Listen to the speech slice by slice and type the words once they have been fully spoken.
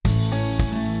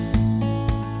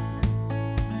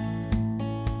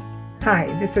Hi,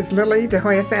 this is Lily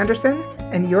DeHoya Sanderson,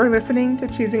 and you're listening to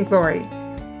Choosing Glory.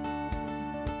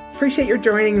 Appreciate your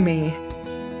joining me.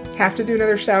 Have to do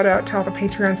another shout out to all the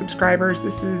Patreon subscribers.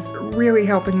 This is really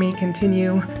helping me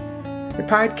continue the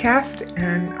podcast,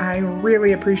 and I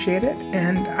really appreciate it.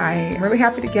 And I'm really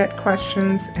happy to get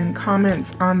questions and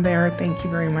comments on there. Thank you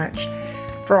very much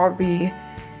for all the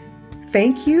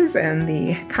thank yous and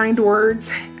the kind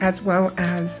words, as well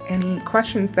as any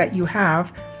questions that you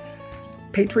have.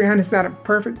 Patreon is not a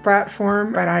perfect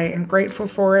platform, but I am grateful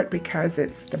for it because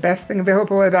it's the best thing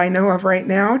available that I know of right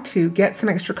now to get some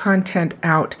extra content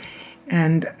out.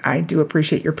 And I do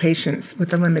appreciate your patience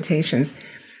with the limitations.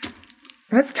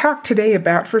 Let's talk today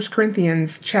about 1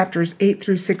 Corinthians chapters 8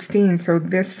 through 16. So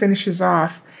this finishes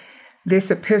off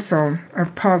this epistle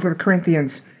of Paul to the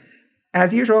Corinthians.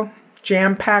 As usual,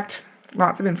 jam-packed,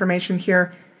 lots of information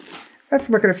here. Let's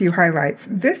look at a few highlights.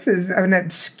 This is an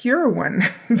obscure one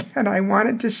that I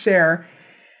wanted to share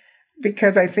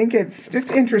because I think it's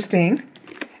just interesting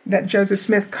that Joseph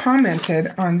Smith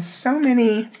commented on so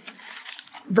many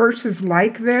verses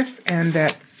like this and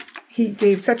that he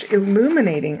gave such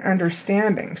illuminating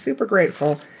understanding. Super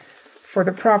grateful for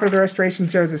the prophet of the Restoration,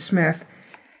 Joseph Smith.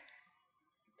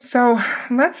 So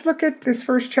let's look at this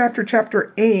first chapter,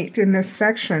 chapter 8 in this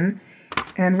section,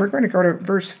 and we're going to go to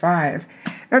verse 5.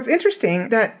 Now, it's interesting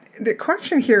that the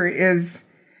question here is,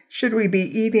 should we be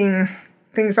eating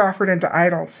things offered unto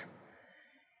idols?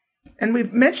 And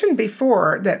we've mentioned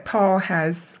before that Paul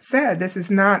has said this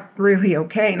is not really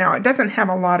okay. Now, it doesn't have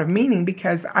a lot of meaning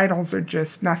because idols are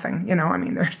just nothing.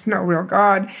 There's no real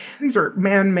God. These are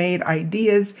man-made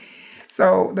ideas.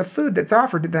 So the food that's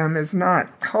offered to them is not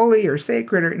holy or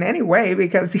sacred or in any way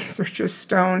because these are just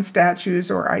stone statues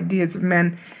or ideas of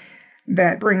men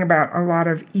that bring about a lot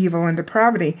of evil and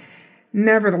depravity.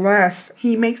 Nevertheless,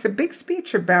 he makes a big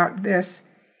speech about this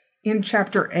in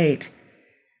chapter 8.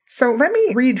 So let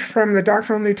me read from the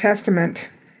Doctrinal New Testament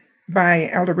by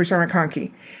Elder Bruce R.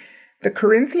 McConkie. The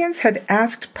Corinthians had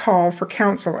asked Paul for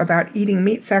counsel about eating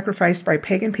meat sacrificed by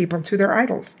pagan people to their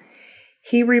idols.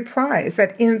 He replies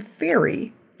that in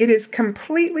theory, it is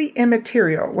completely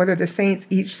immaterial whether the saints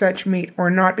eat such meat or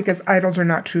not because idols are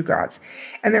not true gods.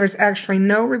 And there is actually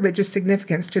no religious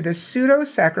significance to the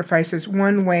pseudo-sacrifices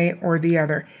one way or the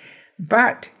other.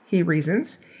 But, he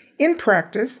reasons, in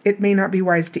practice, it may not be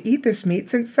wise to eat this meat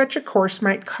since such a course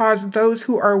might cause those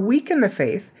who are weak in the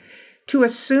faith to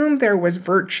assume there was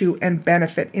virtue and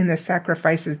benefit in the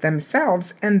sacrifices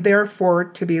themselves and therefore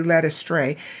to be led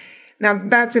astray. Now,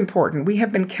 that's important. We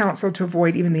have been counseled to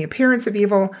avoid even the appearance of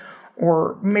evil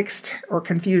or mixed or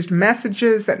confused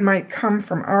messages that might come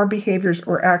from our behaviors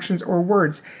or actions or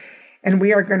words. And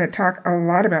we are going to talk a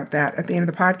lot about that at the end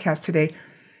of the podcast today.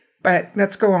 But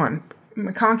let's go on.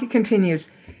 McConkie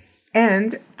continues,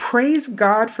 and praise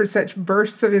God for such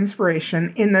bursts of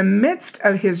inspiration in the midst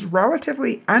of his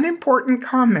relatively unimportant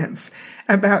comments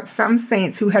about some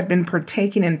saints who had been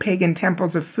partaking in pagan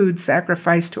temples of food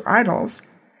sacrificed to idols.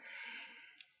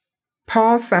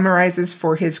 Paul summarizes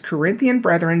for his Corinthian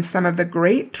brethren some of the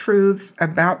great truths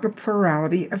about the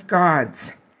plurality of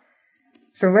gods.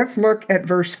 So let's look at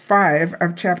verse 5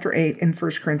 of chapter 8 in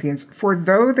 1 Corinthians. For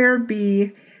though there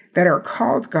be that are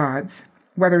called gods,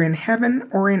 whether in heaven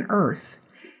or in earth,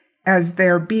 as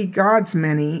there be gods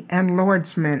many and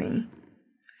lords many,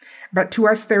 but to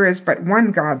us there is but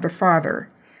one God, the Father,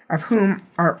 of whom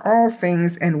are all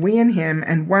things, and we in him,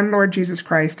 and one Lord Jesus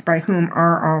Christ, by whom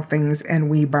are all things, and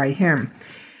we by him.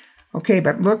 Okay,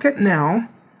 but look at now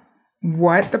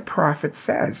what the prophet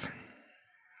says.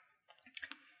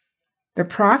 The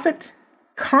prophet,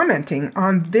 commenting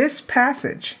on this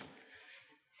passage,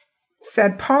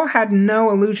 said Paul had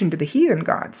no allusion to the heathen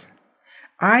gods.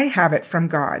 I have it from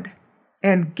God,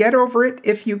 and get over it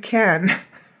if you can.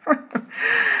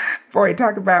 Boy,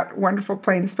 talk about wonderful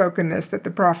plain-spokenness that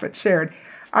the prophet shared.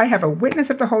 I have a witness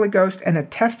of the Holy Ghost and a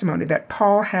testimony that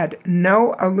Paul had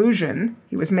no allusion,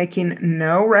 he was making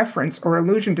no reference or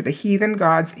allusion to the heathen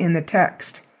gods in the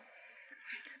text.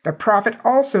 The prophet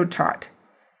also taught,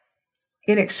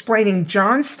 in explaining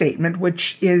John's statement,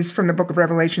 which is from the book of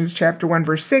Revelations, chapter 1,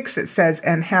 verse 6, it says,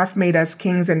 and hath made us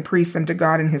kings and priests unto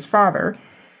God and his Father.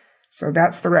 So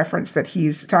that's the reference that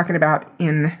he's talking about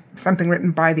in something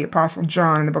written by the Apostle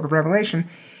John in the book of Revelation,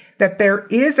 that there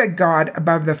is a God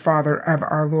above the Father of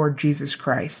our Lord Jesus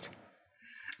Christ.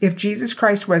 If Jesus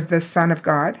Christ was the Son of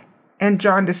God, and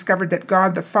John discovered that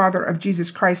God, the Father of Jesus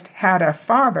Christ, had a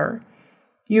Father,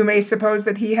 you may suppose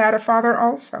that he had a Father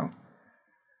also.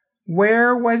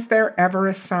 Where was there ever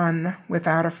a son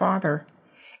without a father?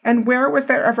 And where was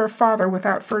there ever a father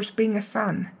without first being a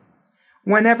son?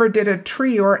 Whenever did a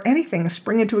tree or anything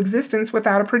spring into existence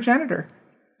without a progenitor?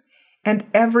 And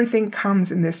everything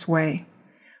comes in this way.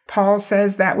 Paul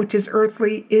says that which is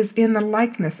earthly is in the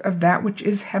likeness of that which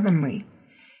is heavenly.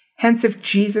 Hence, if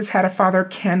Jesus had a father,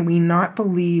 can we not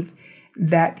believe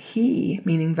that he,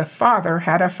 meaning the Father,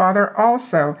 had a father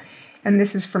also? And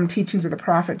this is from Teachings of the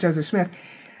Prophet Joseph Smith.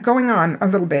 Going on a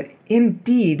little bit,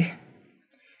 indeed,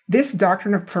 this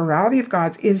doctrine of plurality of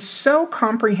gods is so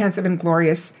comprehensive and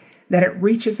glorious that it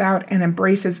reaches out and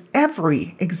embraces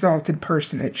every exalted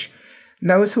personage.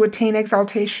 Those who attain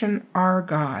exaltation are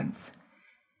gods.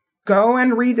 Go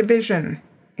and read the vision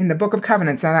in the Book of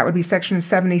Covenants. Now that would be section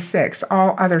 76.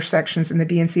 All other sections in the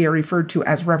D&C are referred to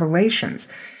as revelations.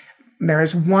 There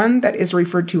is one that is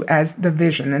referred to as the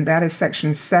vision, and that is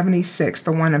section 76,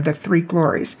 the one of the three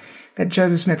glories that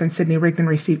Joseph Smith and Sidney Rigdon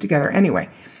received together. Anyway,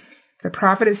 the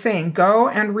prophet is saying, go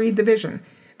and read the vision.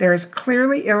 There is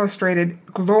clearly illustrated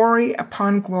glory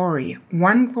upon glory,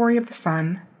 one glory of the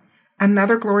sun,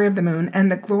 another glory of the moon,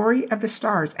 and the glory of the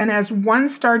stars. And as one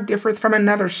star differeth from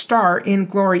another star in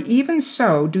glory, even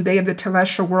so do they of the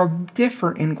telestial world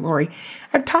differ in glory.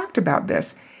 I've talked about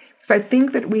this because I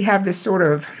think that we have this sort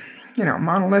of,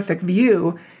 monolithic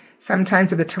view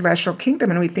sometimes of the telestial kingdom,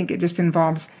 and we think it just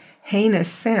involves heinous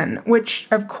sin, which,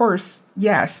 of course,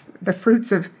 yes,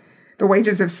 the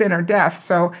wages of sin are death.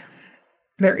 So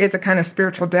there is a kind of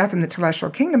spiritual death in the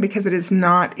telestial kingdom because it is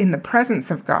not in the presence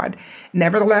of God.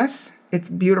 Nevertheless, it's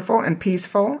beautiful and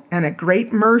peaceful and a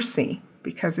great mercy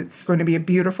because it's going to be a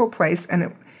beautiful place, and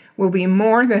it will be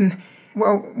more than,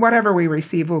 whatever we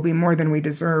receive will be more than we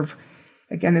deserve.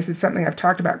 Again, this is something I've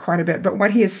talked about quite a bit, but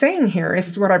what he is saying here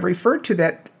is what I've referred to,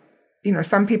 that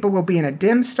some people will be in a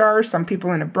dim star, some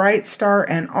people in a bright star,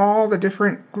 and all the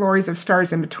different glories of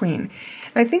stars in between.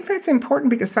 And I think that's important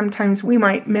because sometimes we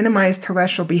might minimize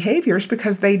telestial behaviors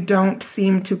because they don't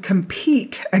seem to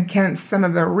compete against some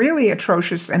of the really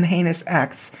atrocious and heinous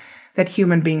acts that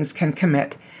human beings can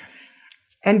commit.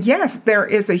 And yes, there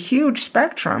is a huge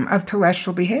spectrum of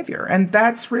telestial behavior, and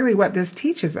that's really what this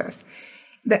teaches us,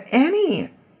 that any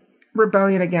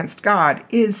rebellion against God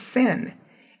is sin.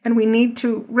 And we need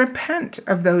to repent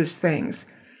of those things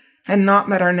and not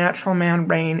let our natural man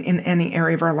reign in any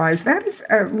area of our lives. That is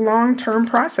a long-term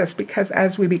process because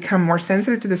as we become more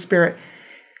sensitive to the Spirit,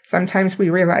 sometimes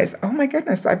we realize, oh my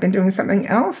goodness, I've been doing something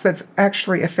else that's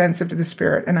actually offensive to the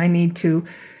Spirit, and I need to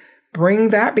bring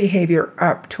that behavior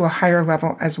up to a higher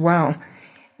level as well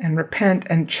and repent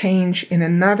and change in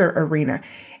another arena.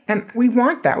 And we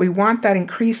want that. We want that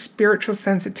increased spiritual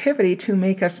sensitivity to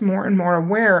make us more and more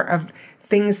aware of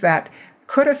things that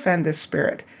could offend the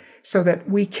Spirit so that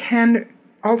we can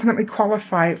ultimately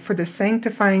qualify for the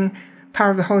sanctifying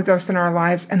power of the Holy Ghost in our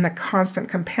lives and the constant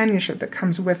companionship that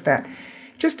comes with that.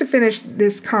 Just to finish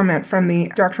this comment from the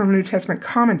Doctrinal New Testament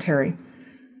commentary,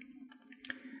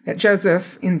 that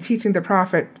Joseph, in Teaching the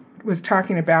Prophet, was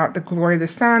talking about the glory of the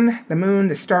sun, the moon,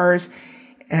 the stars,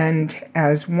 and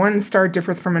as one star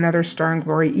differeth from another star in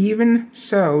glory, even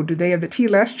so do they of the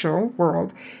telestial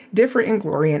world differ in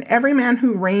glory, and every man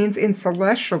who reigns in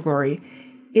celestial glory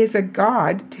is a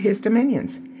god to his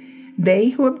dominions. They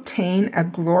who obtain a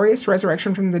glorious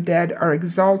resurrection from the dead are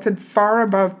exalted far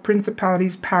above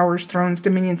principalities, powers, thrones,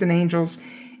 dominions, and angels,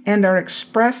 and are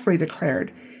expressly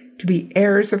declared to be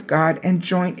heirs of God and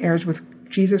joint heirs with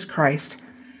Jesus Christ,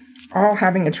 all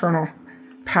having eternal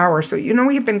power. So,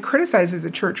 we have been criticized as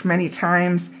a church many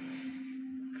times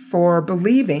for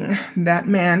believing that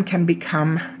man can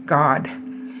become God.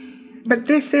 But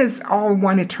this is all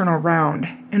one eternal round.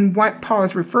 And what Paul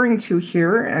is referring to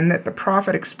here, and that the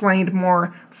prophet explained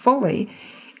more fully,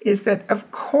 is that, of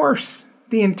course,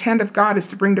 the intent of God is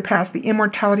to bring to pass the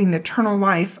immortality and eternal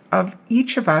life of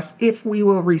each of us if we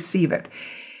will receive it.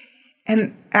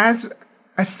 And as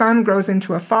a son grows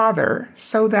into a father,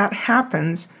 so that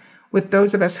happens with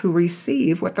those of us who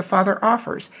receive what the Father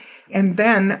offers. And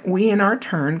then we, in our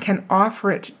turn, can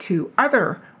offer it to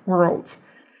other worlds.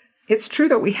 It's true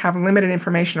that we have limited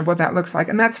information of what that looks like,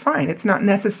 and that's fine. It's not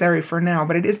necessary for now,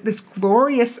 but it is this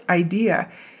glorious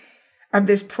idea of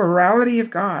this plurality of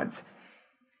gods,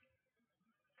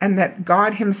 and that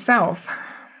God himself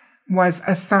was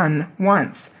a son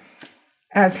once,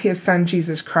 as his son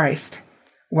Jesus Christ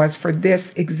was for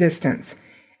this existence.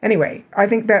 Anyway, I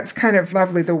think that's kind of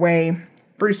lovely the way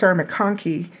Bruce R.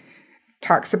 McConkie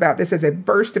talks about this as a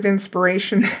burst of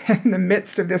inspiration in the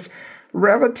midst of this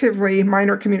relatively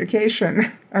minor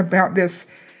communication about this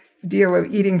deal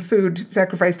of eating food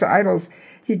sacrificed to idols.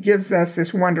 He gives us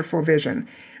this wonderful vision.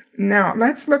 Now,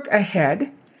 let's look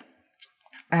ahead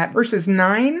at verses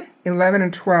 9, 11,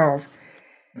 and 12.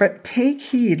 But take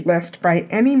heed lest by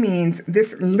any means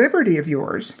this liberty of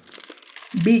yours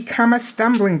become a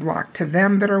stumbling block to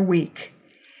them that are weak.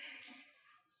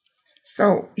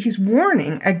 So he's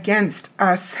warning against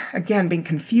us, again, being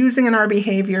confusing in our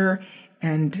behavior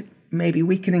and maybe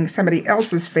weakening somebody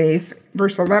else's faith.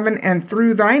 Verse 11, and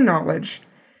through thy knowledge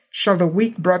shall the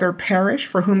weak brother perish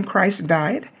for whom Christ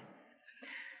died.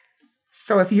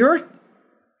 So if you're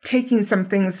taking some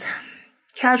things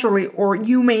casually, or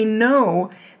you may know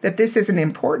that this isn't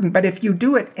important, but if you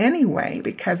do it anyway,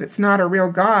 because it's not a real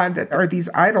God that are these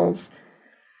idols,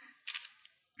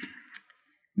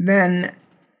 then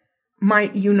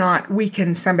might you not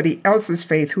weaken somebody else's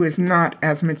faith who is not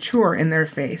as mature in their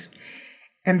faith?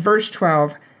 And verse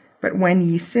 12, but when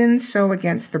ye sin so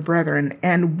against the brethren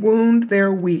and wound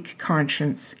their weak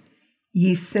conscience,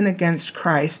 ye sin against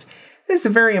Christ. This is a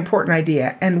very important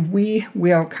idea, and we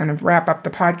will kind of wrap up the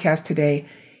podcast today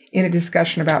in a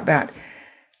discussion about that.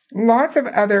 Lots of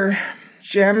other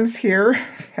gems here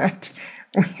that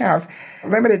we have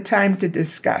limited time to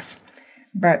discuss,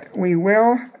 but we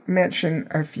will mention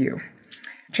a few.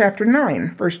 Chapter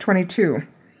 9, verse 22.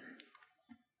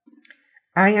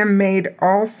 I am made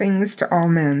all things to all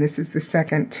men. This is the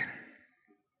second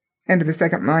end of the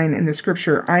second line in the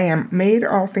scripture. I am made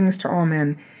all things to all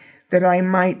men, that I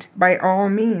might by all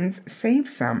means save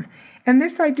some. And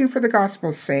this I do for the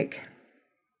gospel's sake.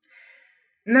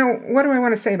 Now, what do I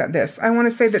want to say about this? I want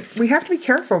to say that we have to be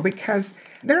careful, because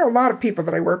there are a lot of people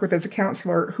that I work with as a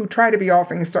counselor who try to be all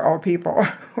things to all people,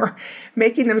 who are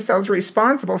making themselves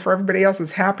responsible for everybody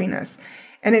else's happiness.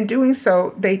 And in doing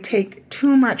so, they take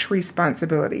too much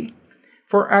responsibility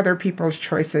for other people's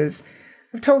choices.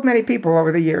 I've told many people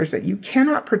over the years that you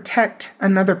cannot protect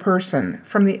another person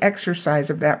from the exercise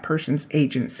of that person's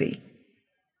agency.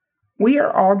 We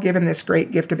are all given this great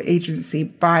gift of agency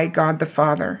by God the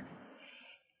Father.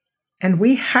 And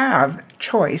we have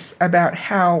choice about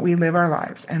how we live our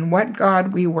lives and what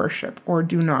God we worship or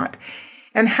do not,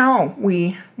 and how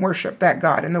we worship that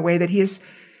God in the way that He is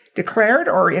declared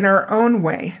or in our own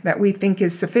way that we think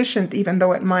is sufficient, even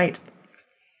though it might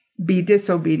be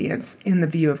disobedience in the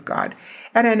view of God.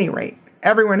 At any rate,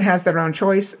 everyone has their own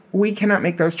choice. We cannot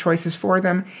make those choices for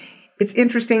them. It's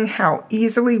interesting how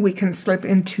easily we can slip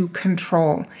into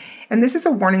control. And this is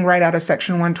a warning right out of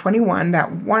section 121,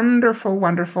 that wonderful,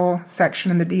 wonderful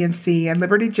section in the D&C and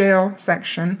Liberty Jail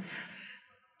section,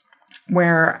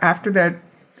 where after the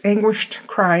anguished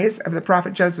cries of the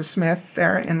prophet Joseph Smith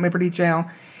there in Liberty Jail,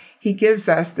 he gives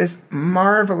us this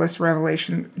marvelous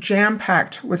revelation,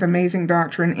 jam-packed with amazing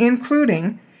doctrine,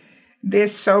 including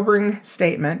this sobering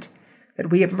statement that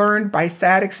we have learned by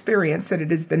sad experience that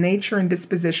it is the nature and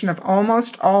disposition of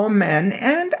almost all men,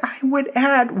 and I would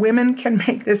add, women can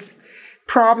make this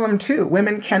problem too.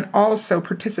 Women can also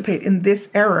participate in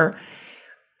this error.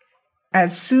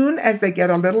 As soon as they get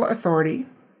a little authority,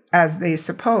 as they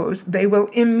suppose, they will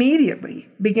immediately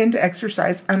begin to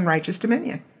exercise unrighteous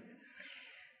dominion.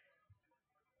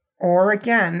 Or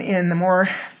again, in the more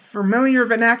familiar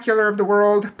vernacular of the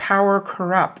world, power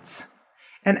corrupts.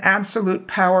 And absolute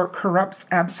power corrupts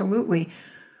absolutely.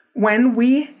 When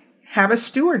we have a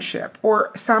stewardship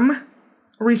or some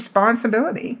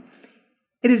responsibility,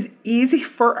 it is easy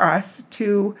for us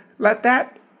to let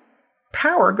that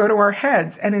power go to our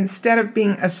heads. And instead of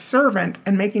being a servant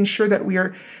and making sure that we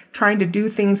are trying to do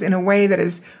things in a way that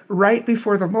is right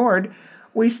before the Lord,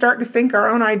 we start to think our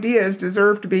own ideas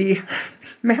deserve to be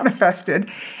manifested.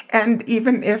 And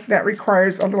even if that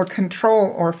requires a little control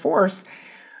or force,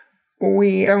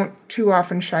 we don't too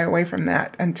often shy away from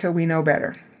that until we know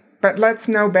better. But let's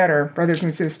know better, brothers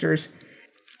and sisters.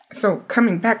 So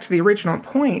coming back to the original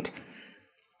point,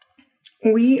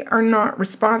 we are not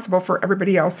responsible for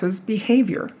everybody else's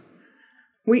behavior.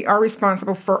 We are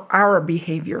responsible for our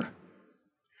behavior.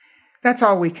 That's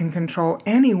all we can control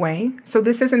anyway. So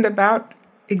this isn't about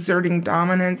exerting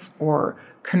dominance or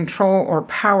control or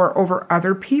power over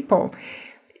other people.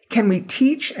 Can we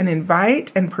teach and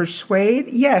invite and persuade?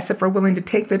 Yes, if we're willing to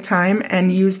take the time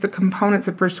and use the components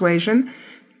of persuasion,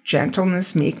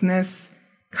 gentleness, meekness,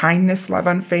 kindness, love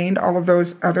unfeigned, all of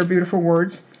those other beautiful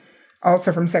words,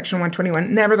 also from section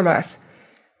 121. Nevertheless,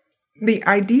 the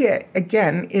idea,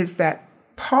 again, is that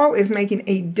Paul is making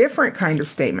a different kind of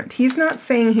statement. He's not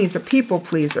saying he's a people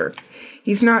pleaser.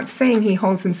 He's not saying he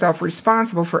holds himself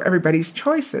responsible for everybody's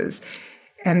choices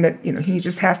and that, he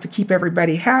just has to keep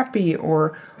everybody happy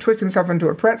or twist himself into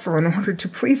a pretzel in order to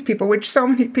please people, which so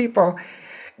many people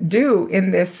do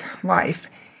in this life.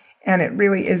 And it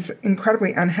really is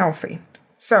incredibly unhealthy.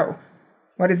 So,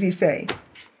 what does he say?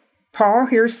 Paul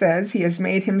here says he has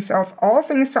made himself all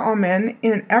things to all men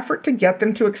in an effort to get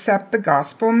them to accept the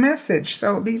gospel message.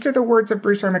 So these are the words of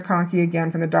Bruce R. McConkie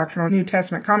again from the Doctrinal New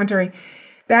Testament Commentary.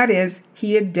 That is,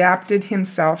 he adapted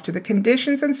himself to the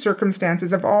conditions and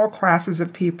circumstances of all classes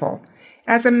of people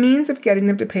as a means of getting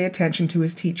them to pay attention to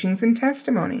his teachings and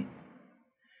testimony.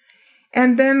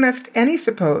 And then, lest any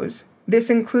suppose this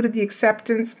included the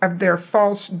acceptance of their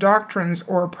false doctrines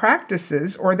or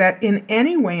practices, or that in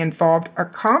any way involved a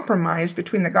compromise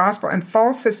between the gospel and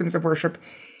false systems of worship,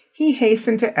 he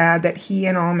hastened to add that he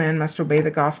and all men must obey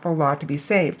the gospel law to be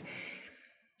saved.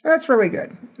 That's really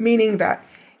good, meaning that,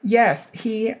 yes,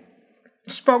 he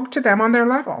spoke to them on their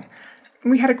level.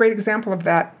 We had a great example of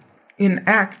that in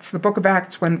Acts, the book of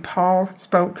Acts, when Paul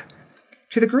spoke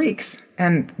to the Greeks.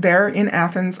 And there in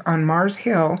Athens on Mars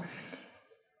Hill,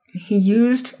 he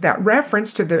used that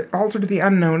reference to the altar to the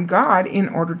unknown God in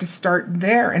order to start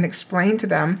there and explain to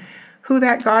them who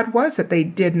that God was that they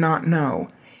did not know,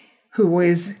 who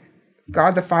is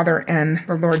God the Father and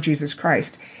the Lord Jesus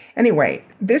Christ. Anyway,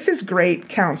 this is great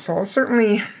counsel.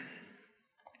 Certainly,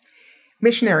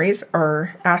 missionaries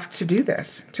are asked to do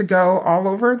this, to go all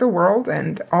over the world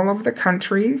and all over the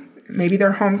country, maybe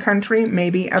their home country,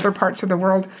 maybe other parts of the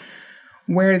world,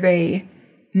 where they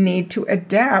need to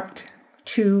adapt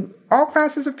to all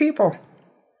classes of people,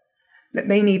 that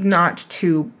they need not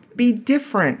to be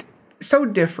different, so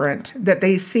different that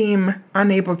they seem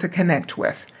unable to connect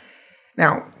with.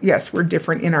 Now, yes, we're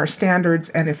different in our standards,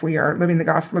 and if we are living the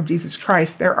gospel of Jesus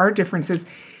Christ, there are differences.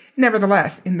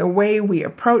 Nevertheless, in the way we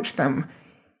approach them,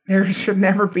 there should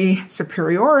never be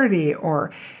superiority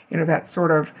or, that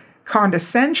sort of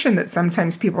condescension that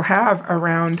sometimes people have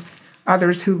around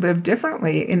others who live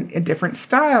differently in a different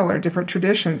style or different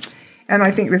traditions. And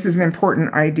I think this is an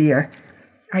important idea.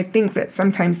 I think that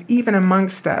sometimes even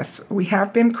amongst us, we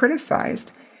have been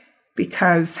criticized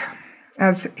because,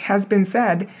 as has been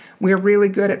said, we're really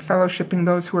good at fellowshipping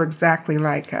those who are exactly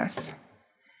like us.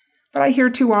 But I hear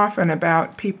too often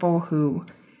about people who,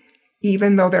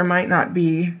 even though there might not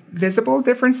be visible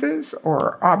differences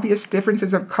or obvious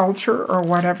differences of culture or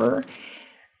whatever,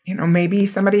 maybe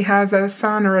somebody has a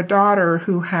son or a daughter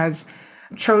who has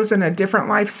chosen a different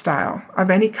lifestyle of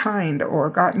any kind or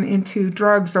gotten into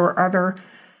drugs or other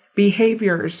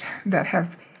behaviors that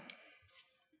have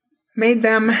made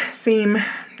them seem,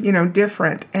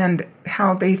 different, and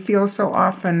how they feel so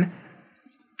often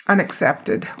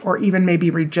unaccepted or even maybe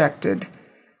rejected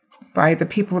by the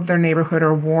people of their neighborhood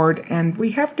or ward. And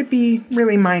we have to be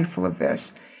really mindful of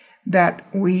this, that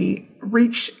we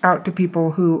reach out to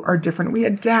people who are different. We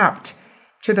adapt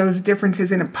to those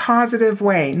differences in a positive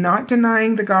way, not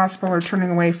denying the gospel or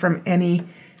turning away from any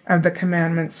of the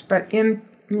commandments, but in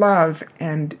love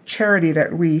and charity,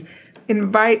 that we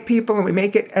invite people and we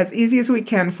make it as easy as we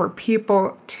can for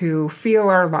people to feel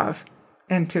our love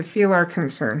and to feel our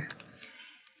concern.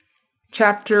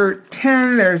 Chapter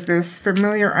 10, there's this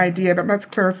familiar idea, but let's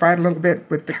clarify it a little bit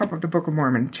with the help of the Book of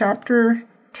Mormon. Chapter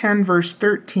 10, verse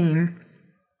 13,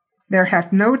 there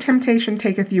hath no temptation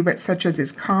taketh you but such as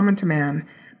is common to man,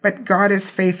 but God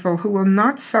is faithful, who will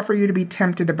not suffer you to be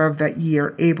tempted above that ye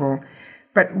are able,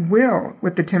 but will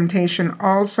with the temptation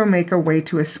also make a way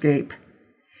to escape,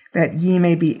 that ye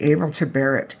may be able to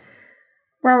bear it.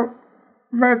 Well,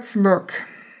 let's look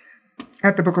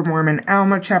at the Book of Mormon,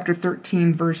 Alma chapter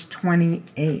 13, verse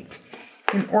 28,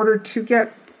 in order to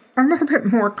get a little bit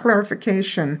more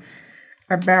clarification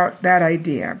about that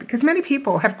idea. Because many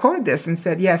people have quoted this and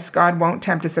said, yes, God won't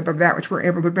tempt us above that which we're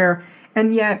able to bear.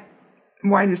 And yet,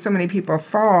 why do so many people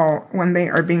fall when they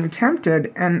are being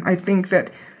tempted? And I think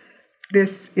that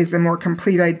this is a more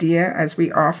complete idea, as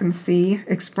we often see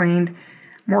explained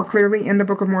more clearly in the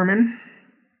Book of Mormon.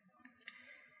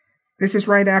 This is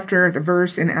right after the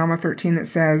verse in Alma 13 that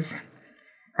says,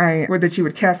 I would that you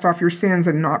would cast off your sins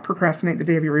and not procrastinate the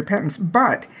day of your repentance,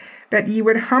 but that ye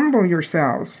would humble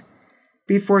yourselves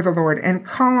before the Lord and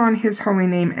call on his holy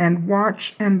name and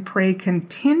watch and pray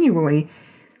continually,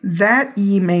 that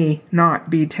ye may not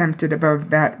be tempted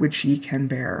above that which ye can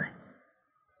bear.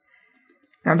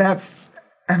 Now that's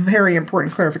a very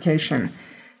important clarification.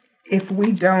 If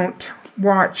we don't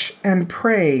watch and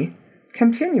pray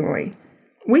continually,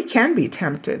 we can be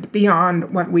tempted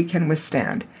beyond what we can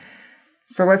withstand.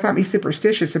 So let's not be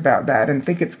superstitious about that and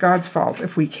think it's God's fault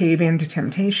if we cave into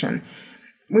temptation.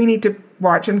 We need to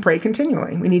watch and pray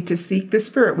continually. We need to seek the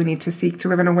Spirit. We need to seek to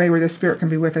live in a way where the Spirit can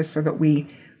be with us so that we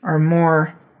are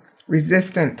more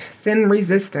resistant,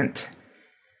 sin-resistant,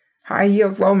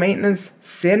 high-yield, low-maintenance,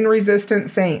 sin-resistant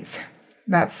saints.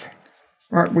 That's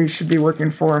what we should be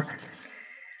working for.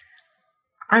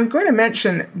 I'm going to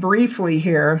mention briefly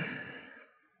here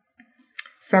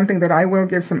something that I will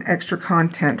give some extra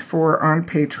content for on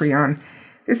Patreon.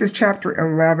 This is chapter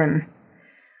 11,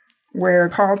 where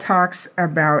Paul talks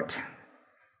about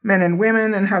men and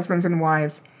women and husbands and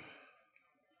wives.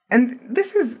 And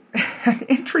this is an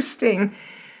interesting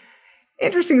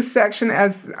section,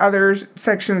 as other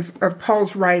sections of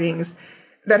Paul's writings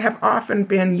that have often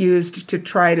been used to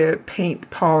try to paint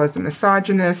Paul as a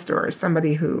misogynist or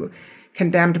somebody who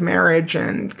condemned marriage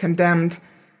and condemned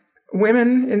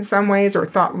women in some ways or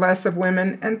thought less of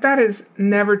women. And that is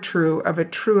never true of a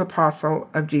true apostle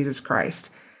of Jesus Christ.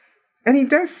 And he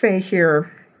does say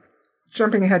here,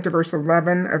 jumping ahead to verse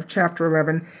 11 of chapter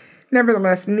 11,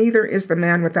 nevertheless, neither is the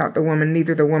man without the woman,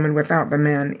 neither the woman without the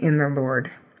man in the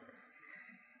Lord.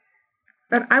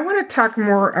 But I want to talk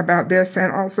more about this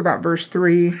and also about verse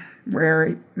 3,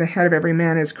 where the head of every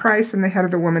man is Christ, and the head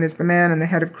of the woman is the man, and the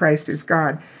head of Christ is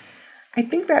God. I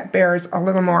think that bears a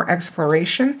little more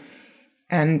exploration,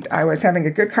 and I was having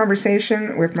a good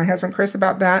conversation with my husband, Chris,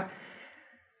 about that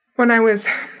when I was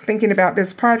thinking about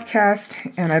this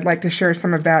podcast, and I'd like to share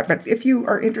some of that. But if you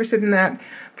are interested in that,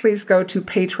 please go to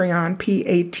Patreon,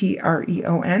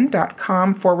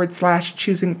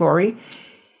 patreon.com/Choosing Glory,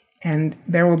 and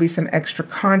there will be some extra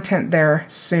content there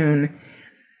soon.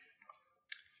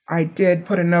 I did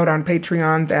put a note on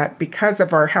Patreon that because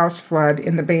of our house flood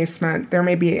in the basement, there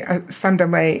may be some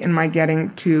delay in my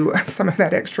getting to some of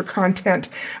that extra content,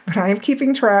 but I am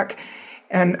keeping track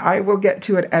and I will get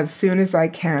to it as soon as I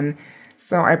can.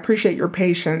 So I appreciate your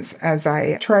patience as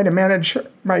I try to manage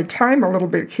my time a little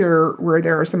bit here where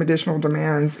there are some additional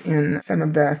demands in some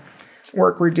of the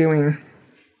work we're doing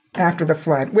after the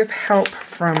flood with help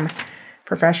from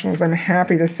professionals, I'm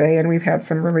happy to say, and we've had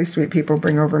some really sweet people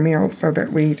bring over meals so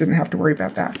that we didn't have to worry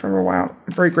about that for a while.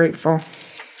 I'm very grateful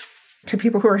to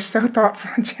people who are so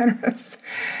thoughtful and generous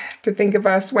to think of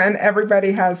us when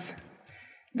everybody has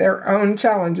their own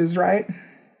challenges, right?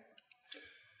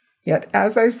 Yet,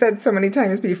 as I've said so many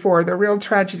times before, the real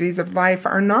tragedies of life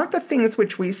are not the things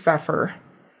which we suffer.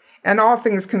 And all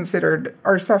things considered,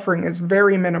 our suffering is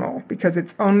very minimal because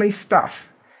it's only stuff.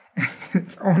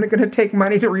 It's only going to take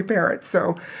money to repair it.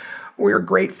 So we're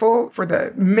grateful for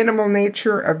the minimal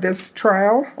nature of this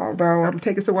trial, although it'll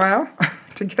take us a while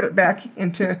to get it back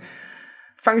into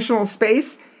functional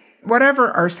space.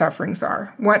 Whatever our sufferings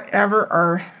are, whatever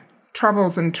our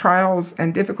troubles and trials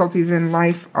and difficulties in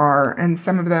life are, and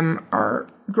some of them are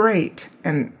great,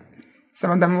 and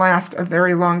some of them last a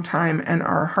very long time and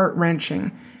are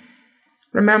heart-wrenching.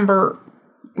 Remember,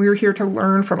 we're here to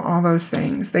learn from all those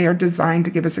things. They are designed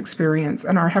to give us experience,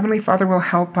 and our Heavenly Father will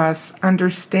help us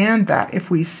understand that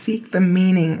if we seek the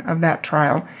meaning of that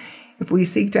trial, if we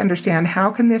seek to understand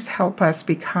how can this help us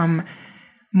become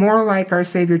more like our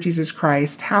Savior Jesus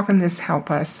Christ, how can this help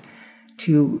us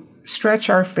to stretch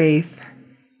our faith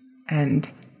and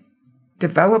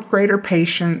develop greater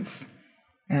patience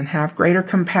and have greater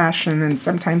compassion. And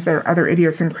sometimes there are other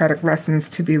idiosyncratic lessons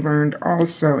to be learned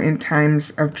also in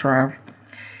times of trial.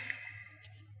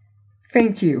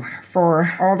 Thank you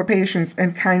for all the patience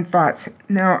and kind thoughts.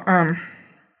 Now,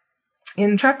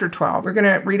 in chapter 12, we're going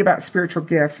to read about spiritual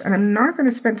gifts, and I'm not going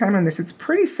to spend time on this. It's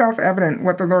pretty self-evident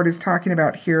what the Lord is talking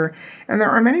about here, and there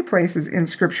are many places in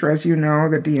Scripture, as you know,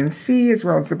 the D&C, as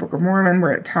well as the Book of Mormon,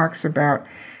 where it talks about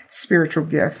spiritual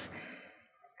gifts.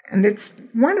 And it's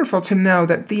wonderful to know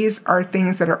that these are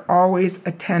things that are always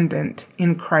attendant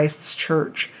in Christ's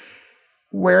church.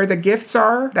 Where the gifts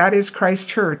are, that is Christ's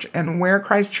church. And where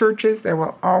Christ's church is, there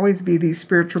will always be these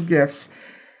spiritual gifts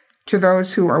to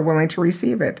those who are willing to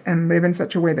receive it and live in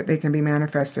such a way that they can be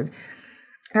manifested.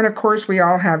 And of course, we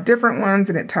all have different ones,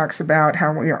 and it talks about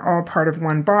how we are all part of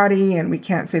one body, and we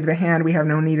can't say to the hand, we have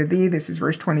no need of thee. This is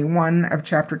verse 21 of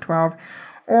chapter 12.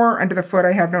 Or unto the foot,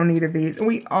 I have no need of thee.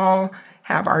 We all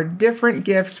have our different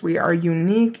gifts. We are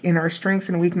unique in our strengths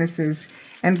and weaknesses,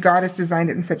 and God has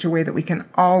designed it in such a way that we can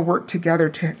all work together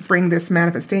to bring this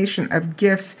manifestation of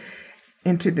gifts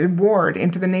into the ward,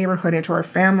 into the neighborhood, into our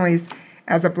families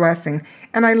as a blessing.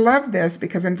 And I love this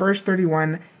because in verse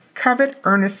 31, covet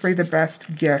earnestly the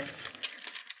best gifts.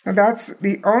 Now that's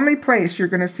the only place you're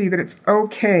going to see that it's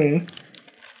okay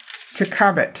to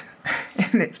covet.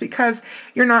 And it's because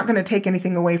you're not going to take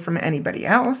anything away from anybody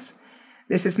else.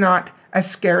 This is not a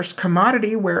scarce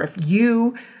commodity where if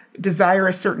you desire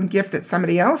a certain gift that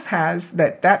somebody else has,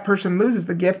 that person loses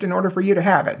the gift in order for you to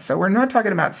have it. So we're not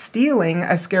talking about stealing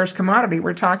a scarce commodity.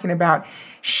 We're talking about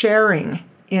sharing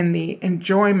in the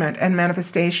enjoyment and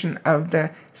manifestation of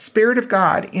the Spirit of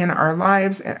God in our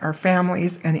lives, and our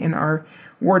families, and in our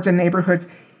wards and neighborhoods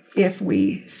if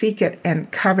we seek it and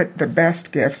covet the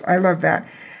best gifts. I love that.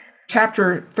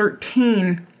 Chapter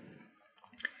 13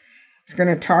 It's going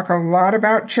to talk a lot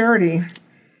about charity.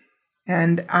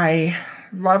 And I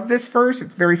love this verse.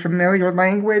 It's very familiar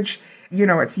language.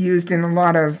 It's used in a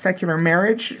lot of secular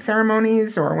marriage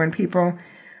ceremonies, or when people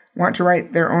want to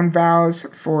write their own vows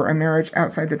for a marriage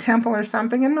outside the temple or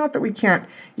something. And not that we can't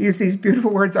use these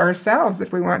beautiful words ourselves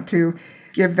if we want to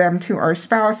give them to our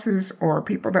spouses or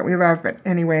people that we love. But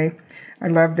anyway, I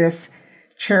love this.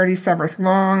 Charity suffereth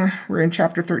long. We're in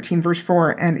chapter 13, verse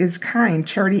 4, and is kind.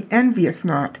 Charity envieth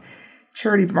not.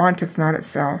 Charity vaunteth not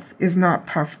itself, is not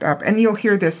puffed up. And you'll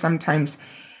hear this sometimes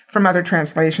from other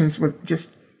translations with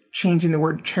just changing the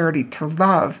word charity to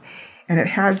love. And it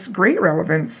has great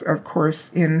relevance, of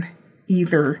course, in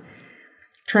either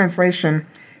translation.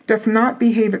 Doth not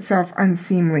behave itself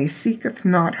unseemly, seeketh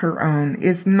not her own,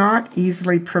 is not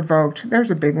easily provoked. There's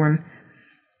a big one.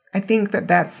 I think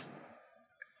that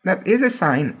is a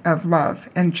sign of love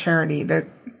and charity. The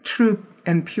true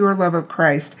and pure love of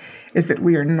Christ is that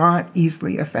we are not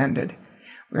easily offended.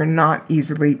 We're not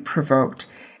easily provoked.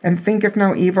 And thinketh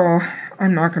no evil.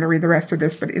 I'm not going to read the rest of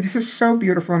this, but it is so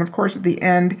beautiful. And of course, at the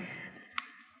end,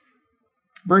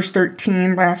 verse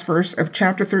 13, last verse of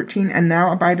chapter 13, and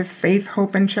now abideth faith,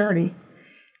 hope, and charity.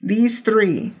 These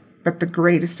three, but the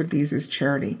greatest of these is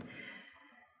charity.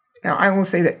 Now, I will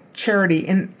say that charity,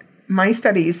 in my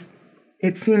studies,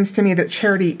 it seems to me that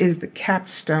charity is the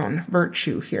capstone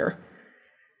virtue here.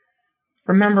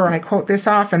 Remember, and I quote this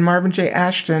often, Marvin J.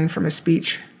 Ashton from a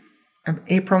speech of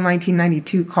April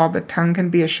 1992 called "The Tongue Can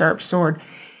Be a Sharp Sword,"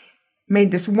 made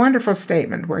this wonderful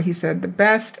statement where he said, the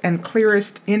best and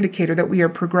clearest indicator that we are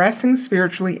progressing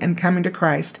spiritually and coming to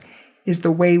Christ is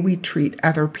the way we treat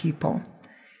other people.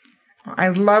 I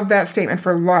love that statement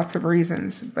for lots of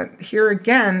reasons, but here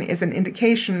again is an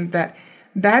indication that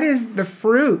that is the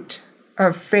fruit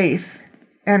of faith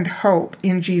and hope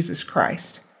in Jesus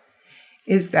Christ,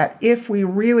 is that if we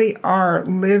really are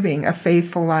living a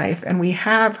faithful life and we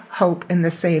have hope in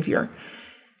the Savior,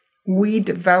 we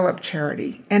develop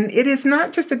charity. And it is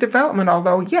not just a development,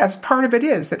 although, yes, part of it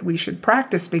is that we should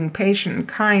practice being patient,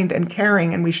 kind, and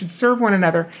caring, and we should serve one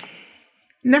another.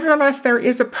 Nevertheless, there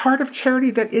is a part of charity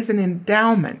that is an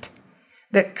endowment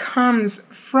that comes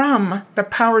from the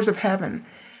powers of heaven,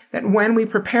 that when we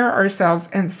prepare ourselves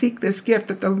and seek this gift,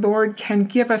 that the Lord can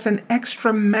give us an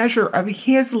extra measure of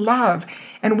His love,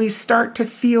 and we start to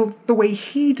feel the way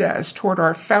He does toward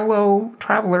our fellow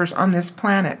travelers on this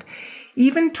planet,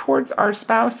 even towards our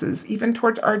spouses, even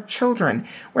towards our children,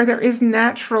 where there is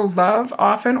natural love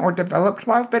often or developed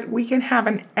love, but we can have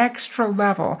an extra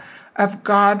level of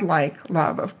God-like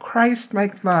love, of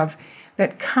Christ-like love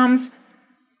that comes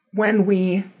when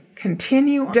we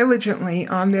continue diligently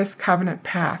on this covenant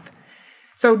path.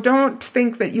 So don't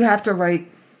think that you have to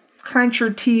clench your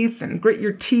teeth and grit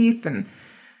your teeth and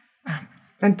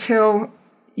until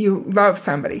you love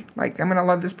somebody. I'm going to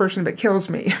love this person that kills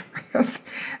me.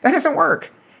 That doesn't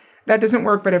work. That doesn't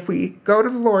work. But if we go to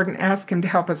the Lord and ask Him to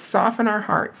help us soften our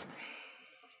hearts,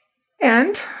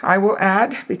 and I will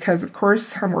add, because of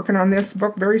course I'm working on this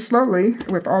book very slowly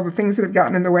with all the things that have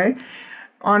gotten in the way,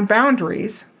 on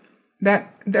boundaries,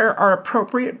 that there are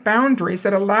appropriate boundaries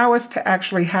that allow us to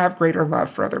actually have greater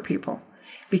love for other people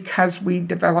because we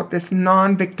develop this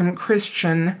non-victim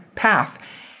Christian path.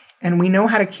 And we know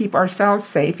how to keep ourselves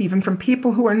safe, even from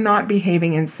people who are not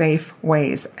behaving in safe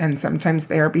ways. And sometimes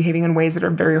they are behaving in ways that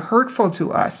are very hurtful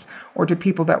to us or to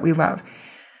people that we love.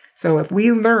 So if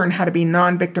we learn how to be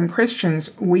non-victim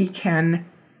Christians, we can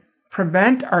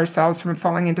prevent ourselves from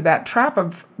falling into that trap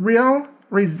of real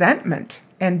resentment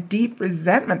and deep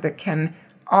resentment that can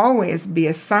always be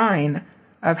a sign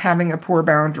of having a poor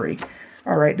boundary.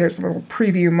 All right, there's a little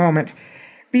preview moment.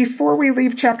 Before we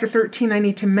leave chapter 13, I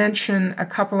need to mention a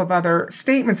couple of other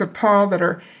statements of Paul that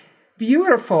are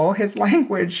beautiful. His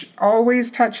language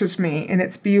always touches me in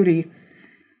its beauty,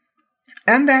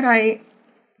 and that I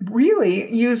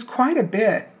really use quite a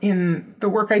bit in the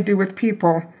work I do with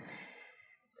people.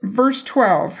 Verse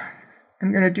 12,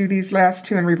 I'm going to do these last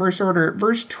two in reverse order.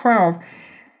 Verse 12,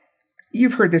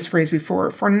 you've heard this phrase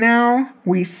before. For now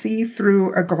we see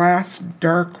through a glass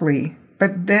darkly,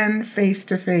 but then face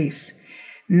to face.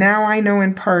 Now I know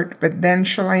in part, but then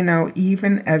shall I know,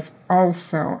 even as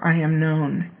also I am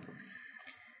known.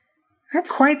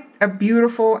 That's quite a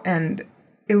beautiful and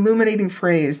illuminating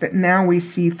phrase, that now we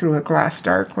see through a glass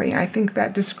darkly. I think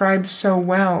that describes so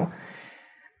well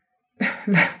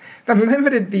the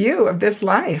limited view of this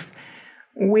life.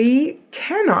 We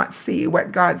cannot see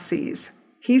what God sees.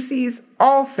 He sees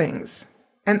all things,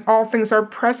 and all things are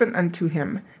present unto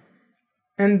Him.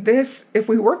 And this, if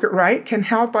we work it right, can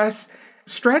help us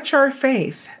stretch our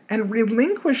faith and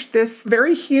relinquish this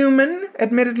very human,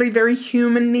 admittedly very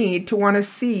human need to want to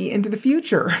see into the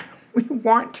future. We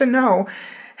want to know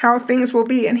how things will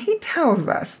be. And he tells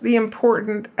us the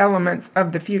important elements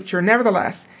of the future.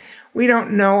 Nevertheless, we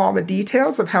don't know all the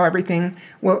details of how everything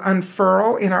will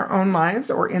unfurl in our own lives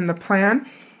or in the plan.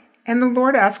 And the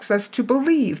Lord asks us to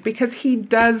believe because he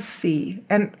does see,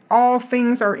 and all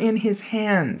things are in his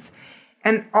hands,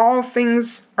 and all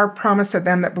things are promised to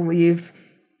them that believe,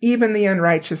 even the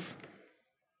unrighteous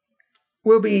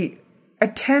will be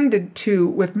attended to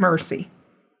with mercy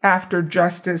after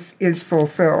justice is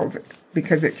fulfilled,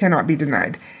 because it cannot be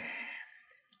denied.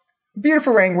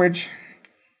 Beautiful language.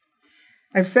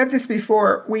 I've said this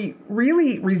before, we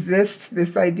really resist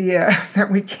this idea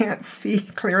that we can't see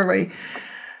clearly.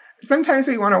 Sometimes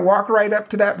we want to walk right up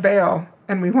to that veil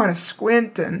and we want to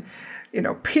squint and,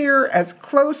 peer as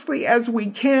closely as we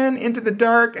can into the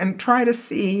dark and try to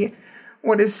see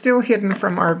what is still hidden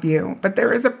from our view. But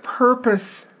there is a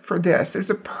purpose for this. There's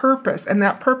a purpose, and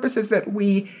that purpose is that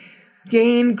we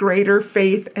gain greater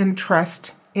faith and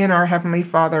trust in our Heavenly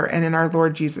Father and in our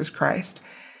Lord Jesus Christ,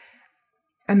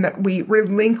 and that we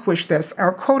relinquish this.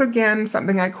 I'll quote again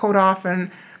something I quote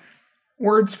often,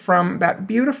 words from that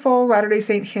beautiful Latter-day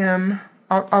Saint hymn,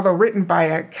 although written by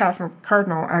a Catholic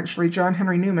cardinal, actually, John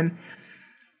Henry Newman,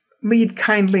 "Lead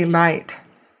kindly light."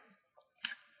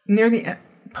 Near the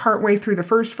partway through the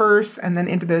first verse and then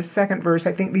into the second verse,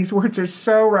 I think these words are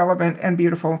so relevant and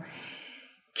beautiful.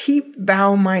 "Keep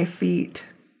thou my feet.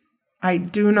 I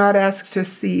do not ask to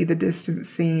see the distant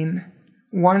scene.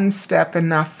 One step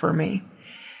enough for me."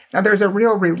 Now, there's a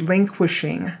real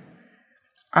relinquishing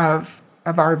of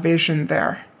our vision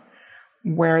there,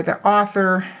 where the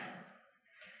author,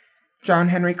 John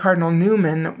Henry Cardinal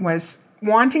Newman, was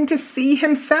wanting to see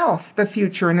himself the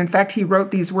future. And in fact, he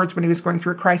wrote these words when he was going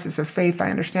through a crisis of faith, I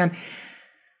understand.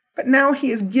 But now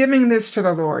he is giving this to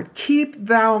the Lord. "Keep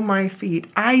thou my feet.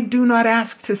 I do not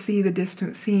ask to see the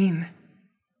distant scene.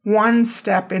 One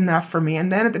step enough for me."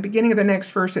 And then at the beginning of the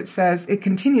next verse, it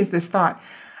continues this thought.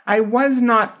 "I was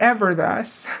not ever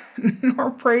thus,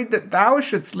 nor prayed that thou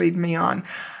shouldst lead me on.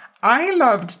 I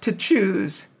loved to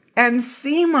choose and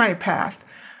see my path,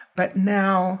 but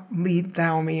now lead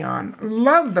thou me on."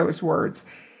 Love those words.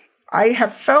 I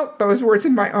have felt those words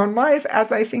in my own life,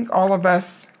 as I think all of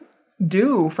us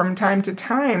do from time to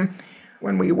time,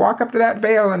 when we walk up to that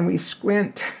veil and we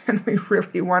squint and we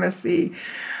really want to see.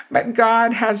 But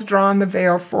God has drawn the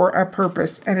veil for a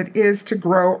purpose, and it is to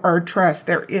grow our trust.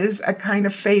 There is a kind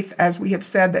of faith, as we have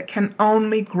said, that can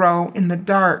only grow in the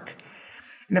dark.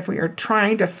 And if we are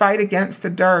trying to fight against the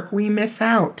dark, we miss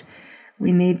out.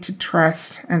 We need to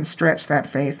trust and stretch that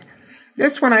faith.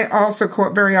 This one I also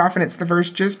quote very often. It's the verse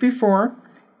just before,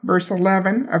 verse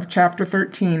 11 of chapter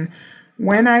 13.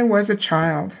 "When I was a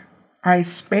child, I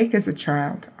spake as a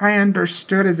child. I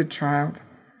understood as a child.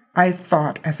 I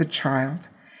thought as a child.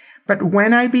 But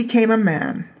when I became a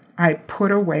man, I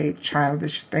put away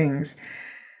childish things."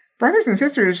 Brothers and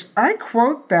sisters, I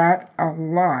quote that a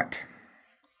lot,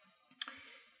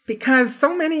 because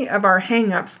so many of our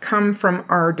hang-ups come from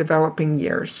our developing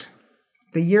years,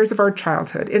 the years of our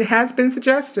childhood. It has been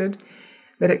suggested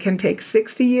that it can take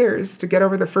 60 years to get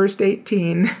over the first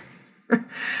 18.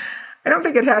 I don't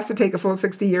think it has to take a full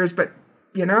 60 years, but,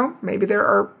 maybe there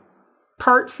are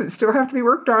parts that still have to be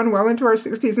worked on well into our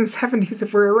 60s and 70s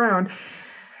if we're around.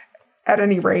 At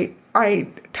any rate, I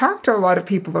talk to a lot of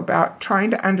people about trying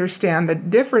to understand the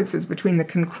differences between the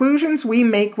conclusions we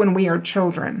make when we are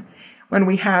children, when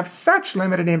we have such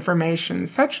limited information,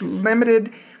 such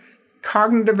limited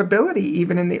cognitive ability,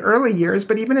 even in the early years,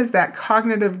 but even as that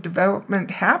cognitive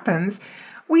development happens,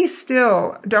 we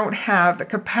still don't have the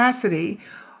capacity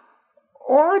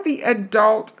or the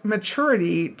adult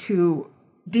maturity to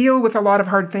deal with a lot of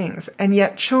hard things. And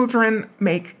yet children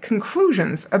make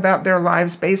conclusions about their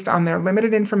lives based on their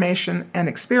limited information and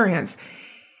experience.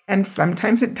 And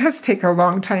sometimes it does take a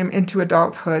long time into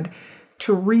adulthood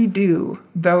to redo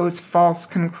those false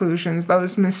conclusions,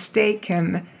 those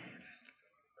mistaken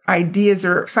ideas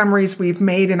or summaries we've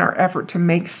made in our effort to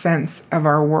make sense of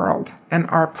our world and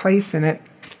our place in it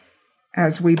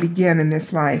as we begin in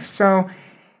this life. So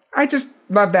I just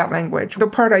love that language. The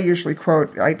part I usually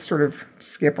quote, I sort of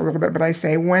skip a little bit, but I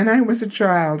say, "When I was a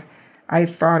child, I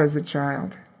thought as a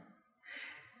child.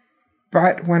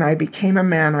 But when I became a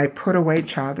man, I put away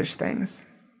childish things."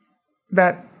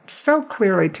 That so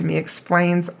clearly to me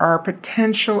explains our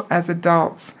potential as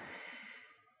adults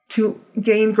to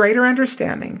gain greater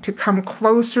understanding, to come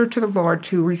closer to the Lord,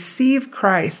 to receive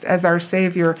Christ as our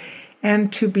Savior,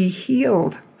 and to be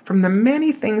healed from the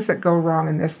many things that go wrong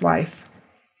in this life,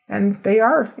 And they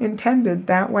are intended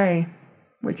that way.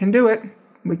 We can do it.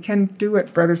 We can do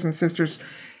it, brothers and sisters.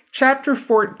 Chapter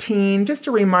 14, just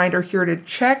a reminder here to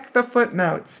check the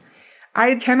footnotes.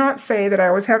 I cannot say that I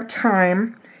always have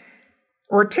time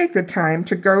or take the time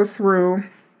to go through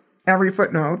every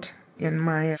footnote in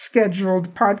my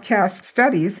scheduled podcast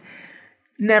studies.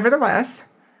 Nevertheless,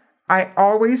 I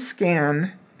always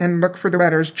scan and look for the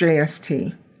letters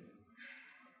JST.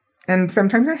 And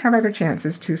sometimes I have other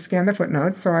chances to scan the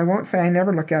footnotes, so I won't say I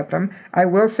never look at them. I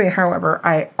will say, however,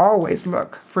 I always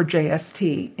look for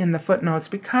JST in the footnotes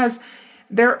because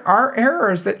there are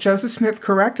errors that Joseph Smith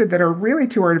corrected that are really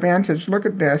to our advantage. Look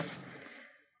at this.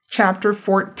 Chapter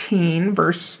 14,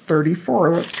 verse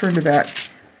 34. Let's turn to that.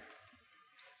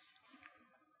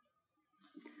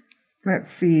 Let's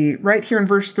see. Right here in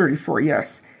verse 34,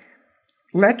 yes.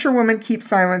 Let your women keep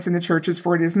silence in the churches,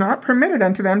 for it is not permitted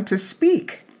unto them to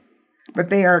speak, but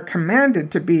they are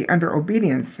commanded to be under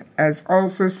obedience, as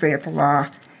also saith the law.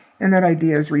 And that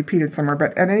idea is repeated somewhere.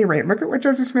 But at any rate, look at what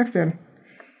Joseph Smith did.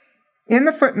 In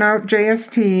the footnote,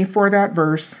 JST, for that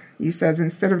verse, he says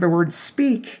instead of the word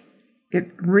speak,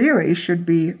 it really should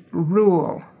be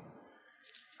rule.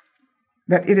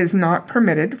 That it is not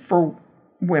permitted for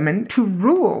women to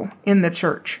rule in the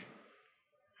church.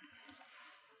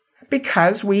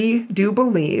 Because we do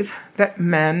believe that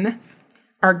men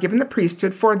are given the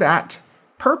priesthood for that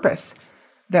purpose,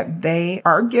 that they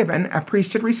are given a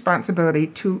priesthood responsibility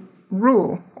to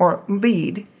rule or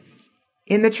lead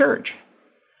in the church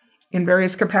in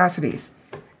various capacities.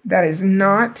 That is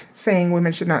not saying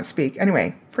women should not speak.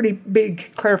 Anyway, pretty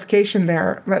big clarification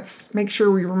there. Let's make sure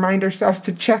we remind ourselves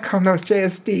to check on those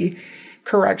JSD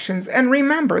corrections. And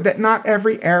remember that not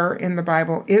every error in the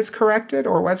Bible is corrected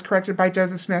or was corrected by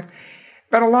Joseph Smith,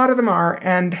 but a lot of them are,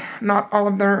 and not all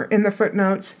of them are in the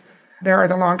footnotes. There are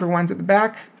the longer ones at the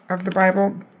back of the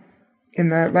Bible in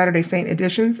the Latter-day Saint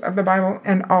editions of the Bible,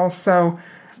 and also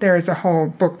there is a whole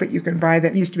book that you can buy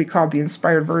that used to be called the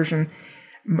Inspired Version,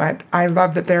 but I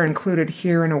love that they're included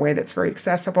here in a way that's very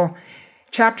accessible.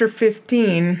 Chapter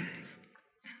 15,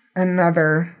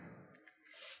 another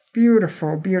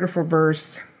beautiful, beautiful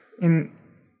verse in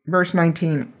verse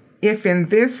 19. If in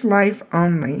this life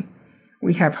only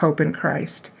we have hope in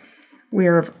Christ, we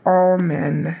are of all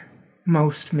men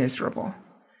most miserable.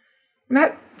 And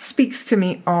that speaks to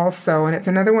me also, and it's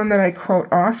another one that I quote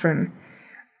often.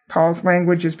 Paul's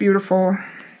language is beautiful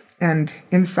and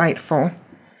insightful.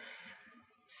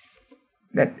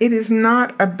 That it is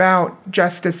not about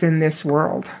justice in this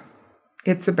world.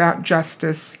 It's about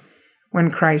justice when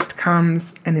Christ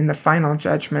comes and in the final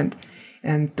judgment.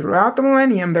 And throughout the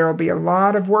millennium, there will be a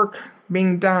lot of work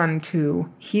being done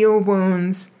to heal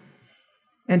wounds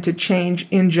and to change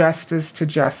injustice to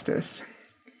justice.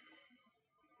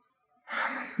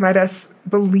 Let us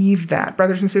believe that.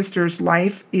 Brothers and sisters,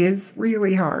 life is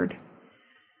really hard.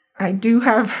 I do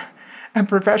have a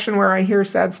profession where I hear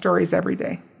sad stories every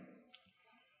day.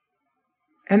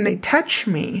 And they touch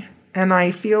me, and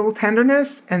I feel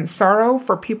tenderness and sorrow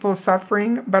for people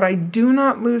suffering, but I do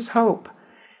not lose hope,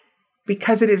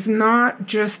 because it is not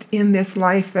just in this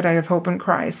life that I have hope in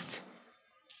Christ.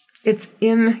 It's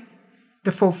in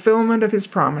the fulfillment of his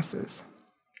promises.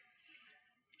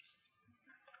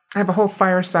 I have a whole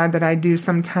fireside that I do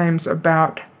sometimes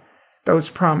about those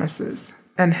promises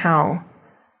and how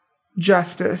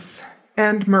justice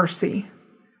and mercy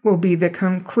will be the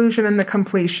conclusion and the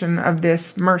completion of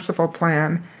this merciful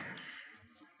plan,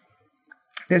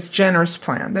 this generous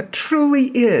plan that truly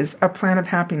is a plan of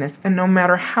happiness. And no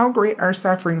matter how great our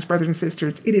sufferings, brothers and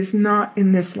sisters, it is not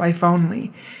in this life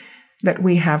only that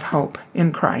we have hope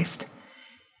in Christ.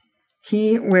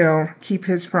 He will keep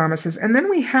his promises. And then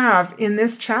we have in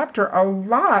this chapter a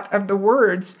lot of the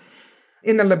words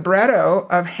in the libretto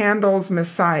of Handel's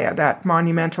Messiah, that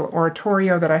monumental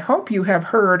oratorio that I hope you have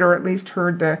heard, or at least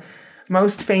heard the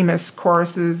most famous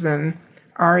choruses and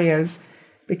arias,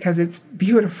 because it's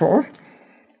beautiful.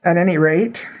 At any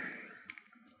rate,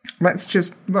 let's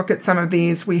just look at some of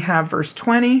these. We have verse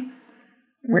 20,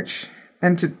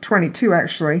 and to 22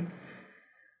 actually.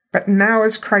 But now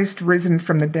is Christ risen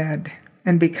from the dead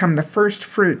and become the first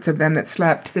fruits of them that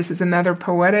slept. This is another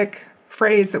poetic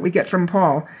phrase that we get from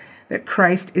Paul, that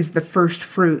Christ is the first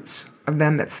fruits of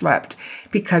them that slept,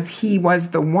 because he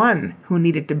was the one who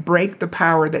needed to break the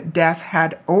power that death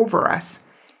had over us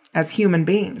as human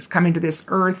beings, coming to this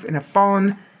earth, in a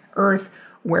fallen earth,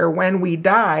 where when we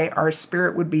die, our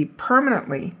spirit would be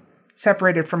permanently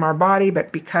separated from our body.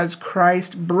 But because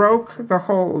Christ broke the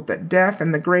hold that death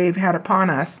and the grave had upon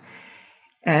us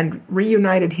and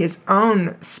reunited his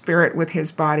own spirit with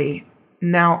his body,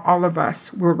 now all of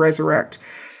us will resurrect.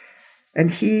 And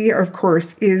he, of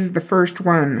course, is the first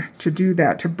one to do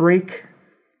that, to break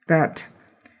that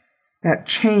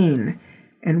chain.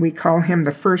 And we call him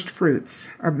the first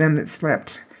fruits of them that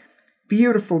slept.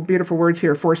 Beautiful, beautiful words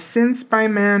here. For since by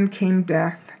man came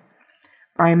death,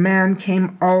 by man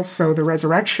came also the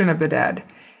resurrection of the dead.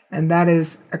 And that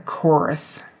is a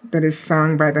chorus that is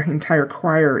sung by the entire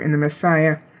choir in the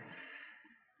Messiah.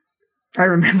 I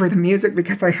remember the music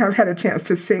because I have had a chance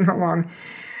to sing along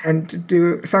and to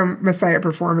do some Messiah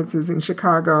performances in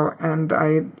Chicago, and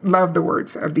I love the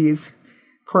words of these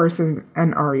choruses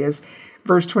and arias.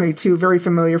 Verse 22, very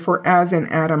familiar, for as in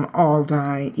Adam all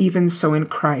die, even so in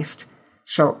Christ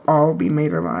shall all be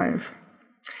made alive.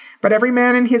 But every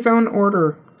man in his own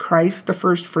order, Christ the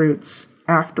first fruits,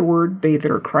 afterward they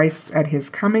that are Christ's at his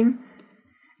coming.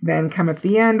 Then cometh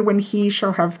the end, when he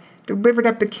shall have delivered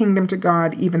up the kingdom to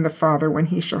God, even the Father, when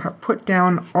he shall have put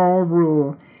down all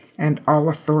rule and all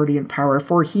authority and power,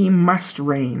 for he must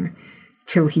reign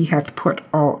till he hath put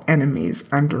all enemies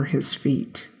under his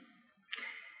feet.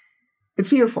 It's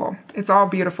beautiful. It's all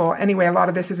beautiful. Anyway, a lot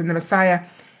of this is in the Messiah.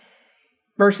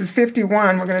 Verses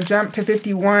 51, we're going to jump to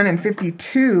 51 and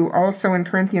 52, also in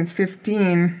Corinthians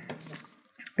 15.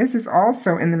 This is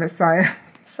also in the Messiah.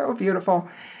 So beautiful.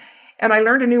 And I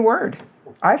learned a new word.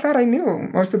 I thought I knew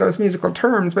most of those musical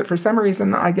terms, but for some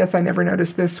reason, I guess I never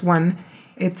noticed this one.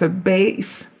 It's a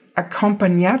bass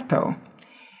accompagnato,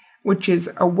 which is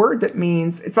a word that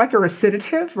means, it's like a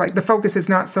recitative, like the focus is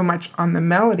not so much on the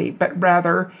melody, but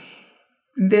rather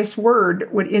this word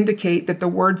would indicate that the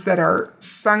words that are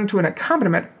sung to an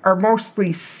accompaniment are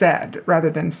mostly said rather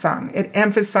than sung. It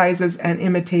emphasizes and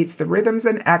imitates the rhythms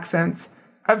and accents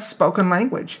of spoken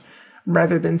language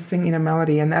rather than singing a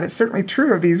melody. And that is certainly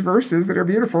true of these verses that are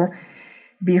beautiful.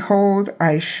 Behold,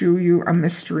 I shew you a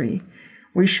mystery.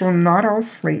 We shall not all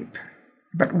sleep,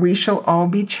 but we shall all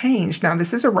be changed. Now,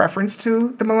 this is a reference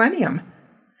to the millennium,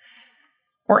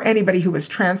 or anybody who was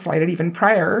translated even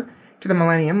prior to the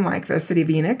millennium, like the city of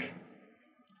Enoch.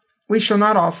 We shall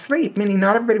not all sleep, meaning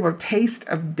not everybody will taste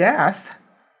of death.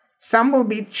 Some will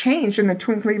be changed in the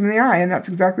twinkling of the eye, and that's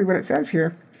exactly what it says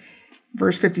here.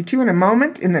 Verse 52, in a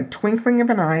moment, in the twinkling of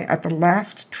an eye, at the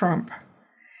last trump.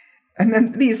 And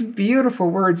then these beautiful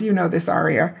words, you know this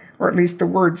aria, or at least the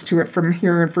words to it from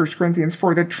here in 1 Corinthians,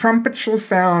 for the trumpet shall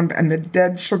sound, and the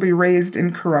dead shall be raised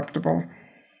incorruptible,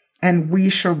 and we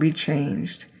shall be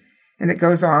changed. And it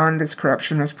goes on, this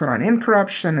corruption must put on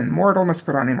incorruption, and mortal must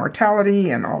put on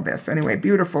immortality, and all this. Anyway,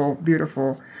 beautiful,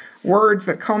 beautiful words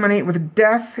that culminate with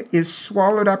death is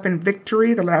swallowed up in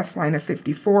victory, the last line of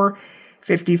 54.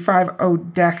 55, O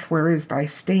death, where is thy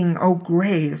sting? O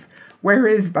grave, where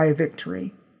is thy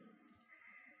victory?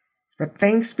 But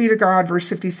thanks be to God, verse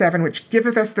 57, which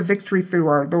giveth us the victory through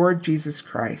our Lord Jesus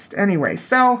Christ. Anyway,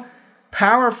 so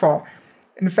powerful.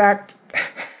 In fact,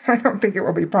 I don't think it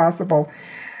will be possible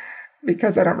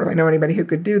because I don't really know anybody who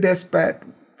could do this, but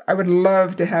I would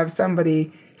love to have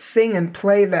somebody sing and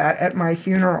play that at my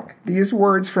funeral. These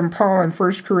words from Paul in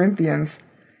 1 Corinthians,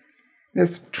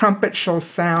 this trumpet shall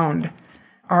sound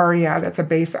aria, that's a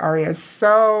bass aria, is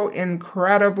so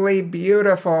incredibly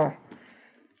beautiful.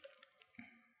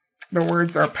 The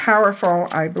words are powerful.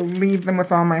 I believe them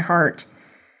with all my heart,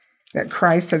 that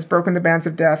Christ has broken the bands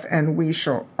of death and we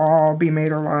shall all be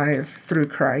made alive through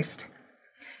Christ.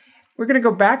 We're going to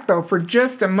go back, though, for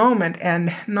just a moment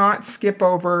and not skip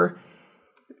over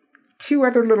two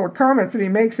other little comments that he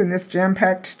makes in this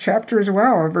jam-packed chapter as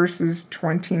well. Verses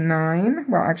 29,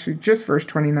 well, actually just verse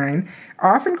 29,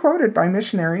 often quoted by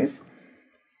missionaries,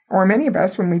 or many of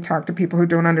us when we talk to people who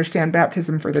don't understand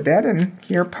baptism for the dead, and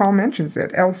here Paul mentions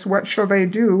it. Else what shall they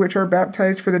do which are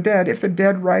baptized for the dead, if the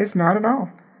dead rise not at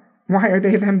all? Why are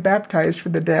they then baptized for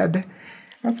the dead?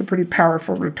 That's a pretty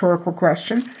powerful rhetorical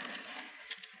question.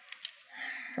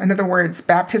 In other words,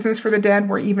 baptisms for the dead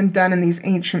were even done in these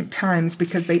ancient times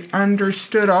because they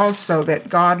understood also that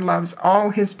God loves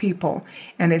all his people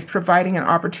and is providing an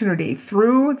opportunity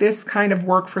through this kind of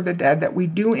work for the dead that we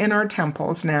do in our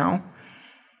temples now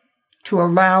to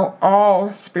allow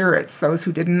all spirits, those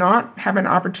who did not have an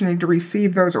opportunity to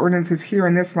receive those ordinances here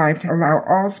in this life, to allow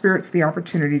all spirits the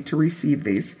opportunity to receive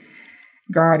these.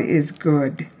 God is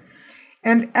good.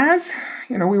 And as,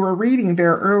 we were reading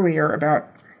there earlier about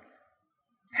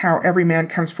how every man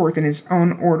comes forth in his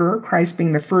own order, Christ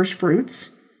being the first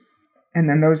fruits, and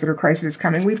then those that are Christ is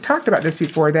coming. We've talked about this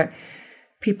before, that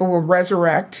people will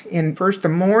resurrect in first the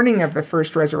morning of the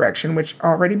first resurrection, which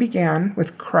already began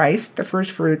with Christ, the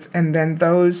first fruits, and then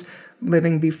those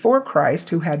living before Christ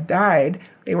who had died,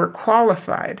 they were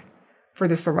qualified for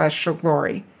the celestial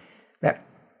glory, that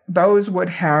those would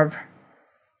have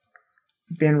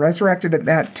been resurrected at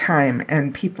that time,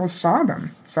 and people saw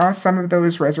some of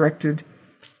those resurrected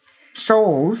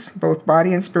souls, both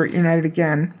body and spirit united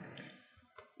again,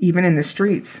 even in the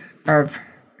streets of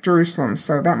Jerusalem.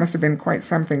 So that must have been quite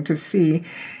something to see.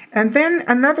 And then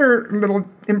another little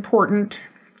important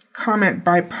comment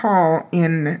by Paul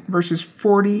in verses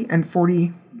 40 and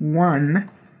 41,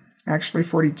 actually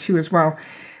 42 as well.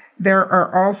 There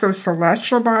are also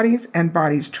celestial bodies and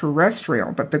bodies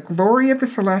terrestrial, but the glory of the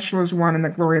celestial is one and the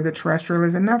glory of the terrestrial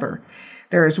is another.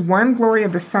 There is one glory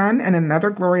of the sun and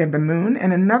another glory of the moon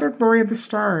and another glory of the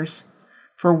stars.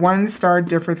 For one star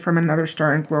differeth from another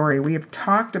star in glory. We have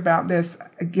talked about this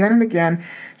again and again.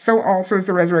 So also is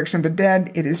the resurrection of the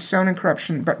dead. It is sown in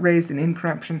corruption, but raised in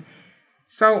incorruption.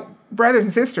 So, brothers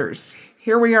and sisters,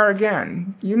 here we are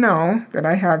again. You know that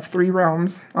I have 3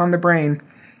 realms on the brain,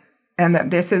 and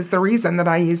that this is the reason that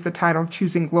I use the title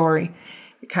Choosing Glory.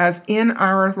 Because in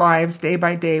our lives, day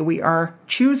by day, we are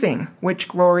choosing which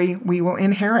glory we will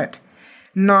inherit.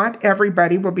 Not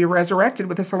everybody will be resurrected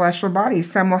with a celestial body.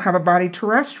 Some will have a body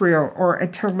terrestrial or a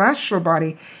telestial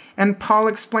body. And Paul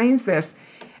explains this.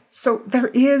 So there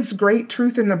is great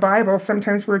truth in the Bible.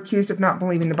 Sometimes we're accused of not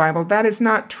believing the Bible. That is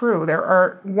not true. There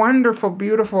are wonderful,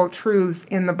 beautiful truths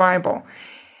in the Bible.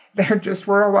 There just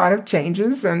were a lot of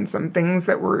changes and some things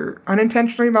that were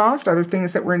unintentionally lost, other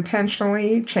things that were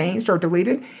intentionally changed or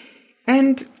deleted.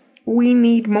 And we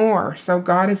need more. So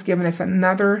God has given us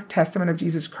another testament of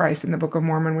Jesus Christ in the Book of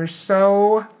Mormon. We're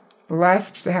so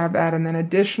blessed to have that. And then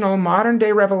additional modern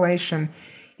day revelation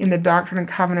in the Doctrine and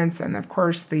Covenants. And of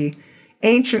course, the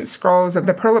ancient scrolls of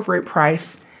the Pearl of Great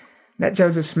Price that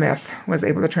Joseph Smith was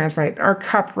able to translate. Our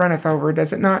cup runneth over,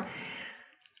 does it not?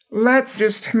 Let's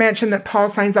just mention that Paul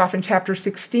signs off in chapter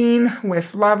 16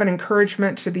 with love and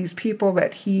encouragement to these people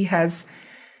that he has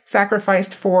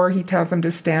sacrificed for. He tells them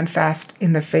to stand fast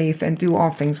in the faith and do all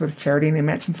things with charity, and he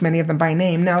mentions many of them by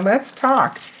name. Now let's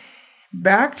talk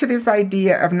back to this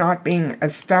idea of not being a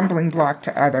stumbling block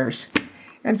to others.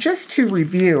 And just to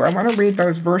review, I want to read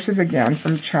those verses again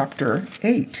from chapter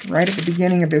 8, right at the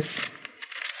beginning of this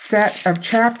set of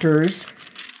chapters.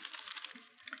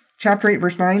 Chapter 8,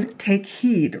 verse 9, take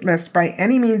heed, lest by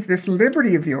any means this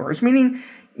liberty of yours, meaning,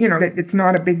 that it's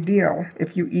not a big deal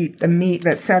if you eat the meat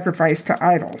that's sacrificed to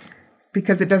idols,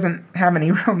 because it doesn't have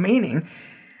any real meaning.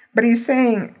 But he's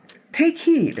saying, take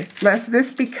heed, lest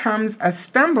this becomes a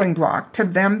stumbling block to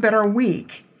them that are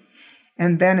weak.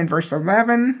 And then in verse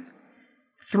 11,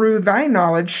 through thy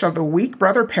knowledge shall the weak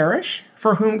brother perish,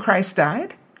 for whom Christ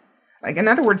died? Like, in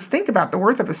other words, think about the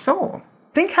worth of a soul.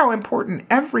 Think how important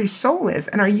every soul is.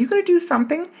 And are you going to do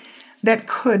something that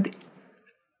could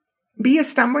be a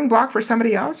stumbling block for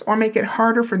somebody else or make it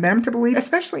harder for them to believe,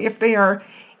 especially if they are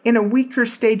in a weaker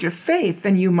stage of faith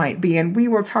than you might be? And we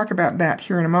will talk about that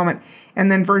here in a moment. And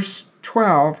then verse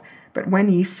 12, but when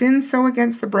ye sin so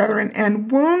against the brethren and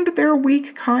wound their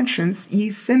weak conscience, ye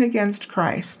sin against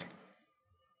Christ.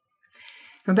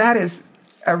 Now that is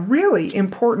a really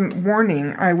important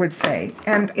warning, I would say.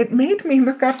 And it made me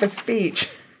look up a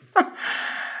speech.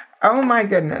 Oh my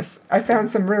goodness. I found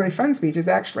some really fun speeches,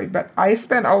 actually. But I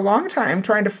spent a long time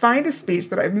trying to find a speech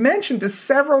that I've mentioned to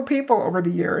several people over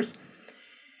the years,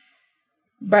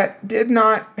 but did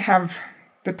not have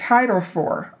the title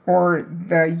for or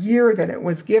the year that it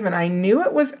was given. I knew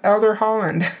it was Elder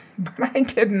Holland, but I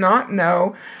did not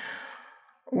know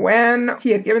when he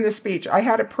had given the speech. I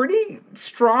had a pretty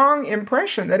strong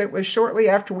impression that it was shortly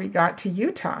after we got to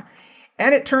Utah.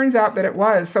 And it turns out that it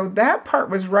was. So that part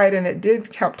was right, and it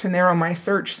did help to narrow my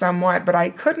search somewhat, but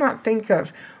I could not think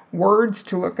of words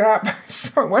to look up.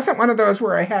 So it wasn't one of those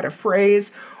where I had a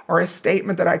phrase or a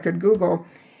statement that I could Google.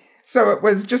 So it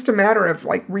was just a matter of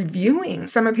reviewing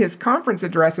some of his conference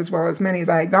addresses, as well as many as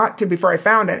I got to before I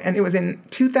found it. And it was in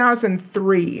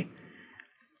 2003.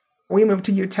 We moved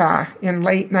to Utah in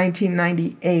late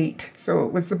 1998, so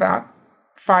it was about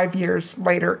 5 years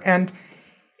later. And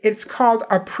it's called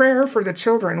A Prayer for the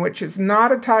Children, which is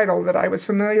not a title that I was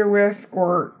familiar with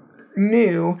or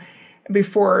knew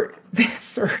before this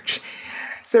search.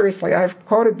 Seriously, I've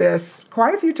quoted this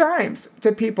quite a few times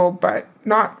to people, but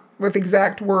not with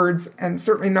exact words and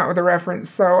certainly not with a reference.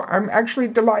 So I'm actually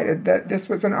delighted that this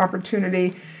was an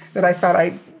opportunity that I thought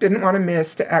I didn't want to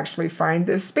miss to actually find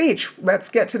this speech. Let's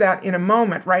get to that in a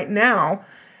moment. Right now,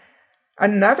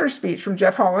 another speech from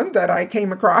Jeff Holland that I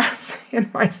came across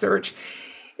in my search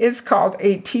is called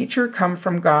A Teacher Come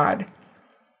from God.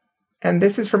 And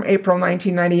this is from April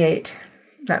 1998.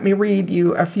 Let me read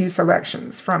you a few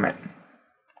selections from it.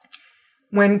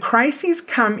 When crises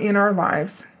come in our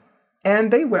lives,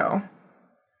 and they will,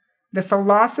 The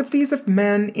philosophies of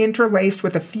men interlaced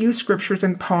with a few scriptures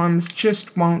and poems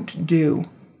just won't do.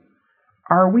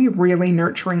 Are we really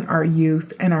nurturing our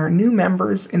youth and our new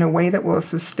members in a way that will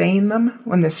sustain them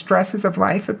when the stresses of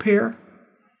life appear?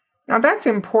 Now that's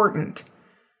important.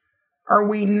 Are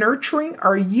we nurturing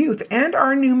our youth and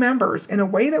our new members in a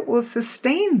way that will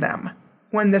sustain them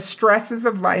when the stresses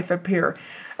of life appear?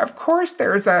 Of course,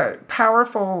 there's a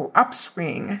powerful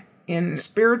upswing in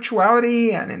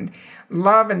spirituality and in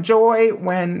love and joy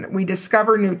when we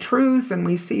discover new truths, and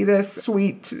we see this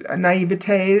sweet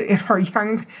naivete in our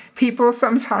young people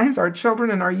sometimes, our children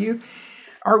and our youth.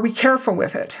 Are we careful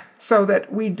with it so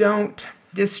that we don't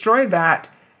destroy that,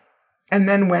 and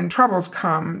then when troubles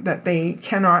come that they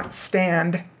cannot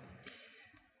stand?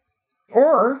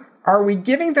 Or are we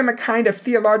giving them a kind of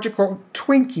theological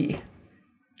Twinkie,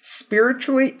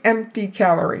 spiritually empty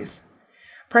calories?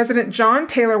 President John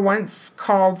Taylor once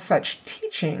called such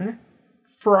teaching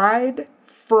fried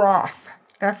froth,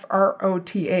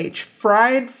 F-R-O-T-H,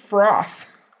 fried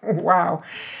froth. Wow.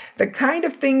 The kind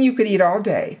of thing you could eat all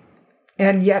day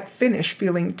and yet finish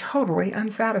feeling totally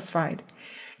unsatisfied.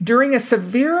 During a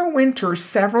severe winter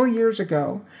several years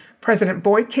ago, President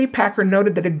Boyd K. Packer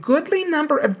noted that a goodly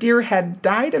number of deer had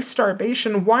died of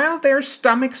starvation while their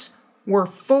stomachs were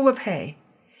full of hay.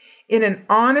 In an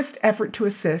honest effort to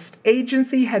assist,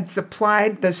 agency had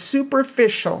supplied the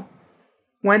superficial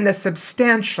when the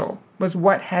substantial was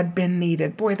what had been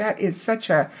needed. Boy, that is such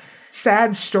a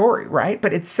sad story, right?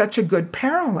 But it's such a good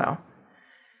parallel.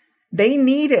 They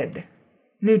needed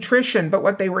nutrition, but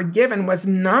what they were given was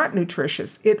not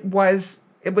nutritious. It was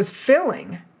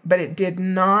filling, but it did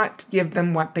not give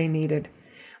them what they needed.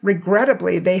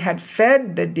 Regrettably, they had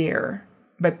fed the deer,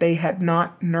 but they had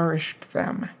not nourished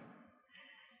them.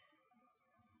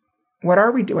 What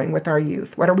are we doing with our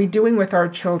youth? What are we doing with our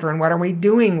children? What are we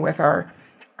doing with our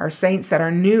saints that are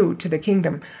new to the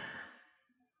kingdom?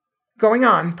 Going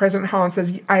on, President Holland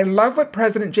says, I love what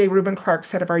President J. Reuben Clark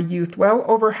said of our youth well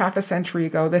over half a century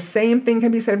ago. The same thing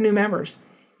can be said of new members.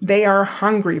 They are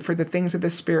hungry for the things of the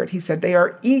Spirit. He said they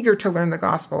are eager to learn the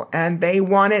gospel, and they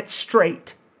want it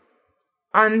straight,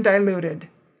 undiluted.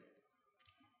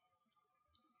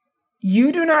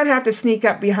 You do not have to sneak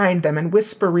up behind them and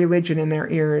whisper religion in their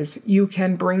ears. You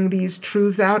can bring these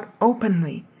truths out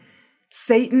openly.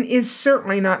 Satan is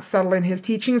certainly not subtle in his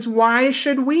teachings. Why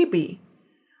should we be?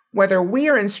 Whether we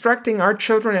are instructing our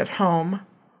children at home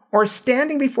or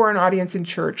standing before an audience in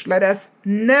church, let us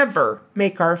never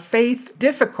make our faith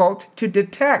difficult to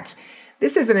detect.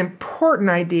 This is an important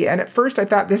idea, and at first I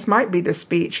thought this might be the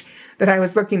speech that I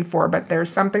was looking for, but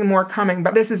there's something more coming,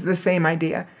 but this is the same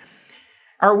idea.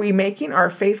 Are we making our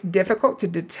faith difficult to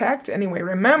detect? Anyway,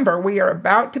 remember, we are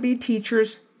about to be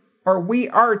teachers, or we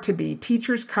are to be.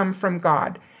 Teachers come from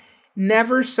God.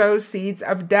 Never sow seeds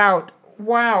of doubt.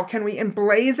 Wow, can we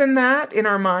emblazon that in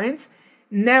our minds?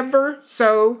 Never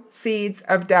sow seeds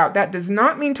of doubt. That does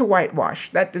not mean to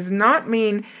whitewash. That does not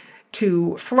mean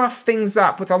to fluff things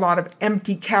up with a lot of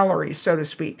empty calories, so to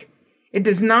speak. It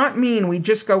does not mean we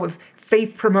just go with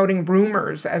faith-promoting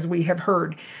rumors, as we have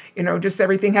heard. Just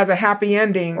everything has a happy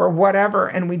ending or whatever,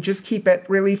 and we just keep it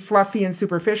really fluffy and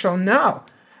superficial. No,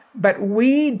 but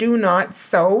we do not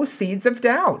sow seeds of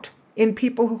doubt in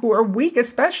people who are weak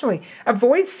especially.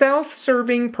 Avoid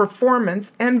self-serving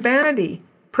performance and vanity.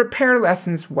 Prepare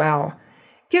lessons well.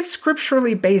 Give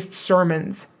scripturally based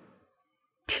sermons.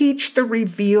 Teach the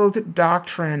revealed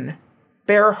doctrine.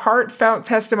 Bear heartfelt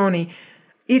testimony.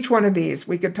 Each one of these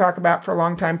we could talk about for a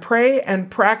long time. Pray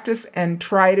and practice and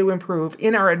try to improve.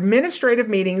 In our administrative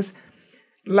meetings,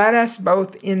 let us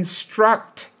both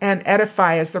instruct and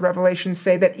edify, as the Revelations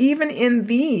say, that even in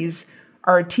these,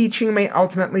 our teaching may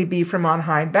ultimately be from on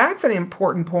high. That's an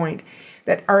important point,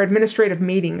 that our administrative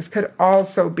meetings could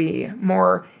also be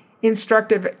more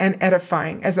instructive and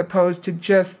edifying as opposed to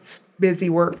just busy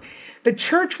work. The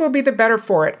church will be the better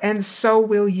for it, and so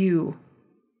will you.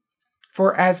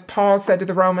 For as Paul said to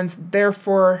the Romans,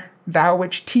 therefore thou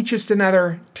which teachest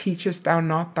another, teachest thou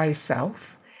not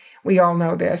thyself? We all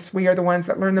know this. We are the ones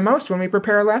that learn the most when we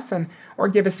prepare a lesson or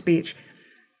give a speech.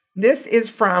 This is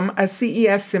from a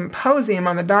CES symposium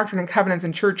on the Doctrine and Covenants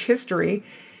in Church History,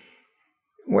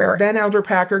 where then Elder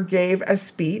Packer gave a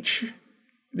speech.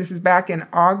 This is back in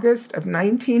August of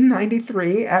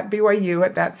 1993 at BYU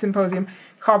at that symposium,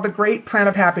 called The Great Plan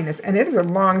of Happiness. And it is a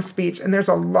long speech, and there's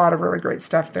a lot of really great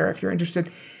stuff there if you're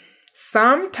interested.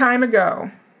 Some time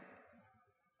ago,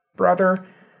 Brother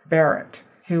Barrett,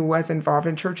 who was involved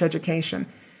in church education,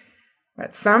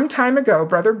 but some time ago,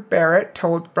 Brother Barrett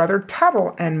told Brother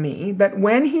Tuttle and me that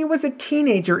when he was a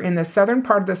teenager in the southern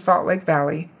part of the Salt Lake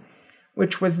Valley,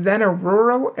 which was then a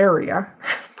rural area,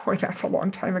 Boy, that's a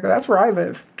long time ago. That's where I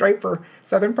live, Draper,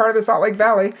 southern part of the Salt Lake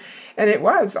Valley. And it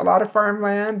was a lot of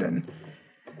farmland. And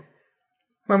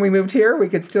when we moved here, we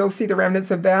could still see the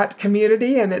remnants of that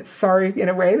community. And we're sorry in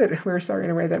a way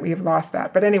that we have lost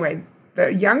that. But anyway,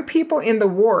 the young people in the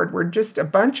ward were just a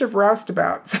bunch of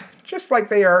roustabouts, just like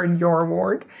they are in your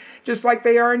ward, just like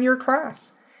they are in your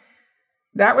class.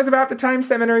 That was about the time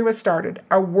seminary was started.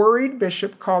 A worried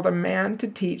bishop called a man to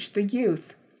teach the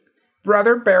youth.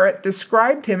 Brother Barrett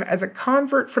described him as a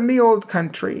convert from the old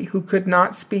country who could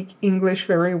not speak English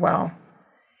very well.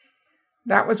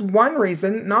 That was one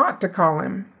reason not to call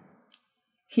him.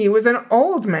 He was an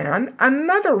old man,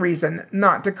 another reason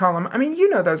not to call him. I mean, you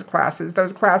know those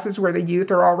classes where the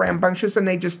youth are all rambunctious and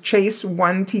they just chase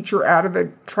one teacher out of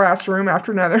the classroom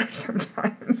after another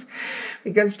sometimes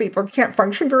because people can't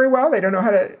function very well. They don't know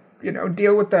how to,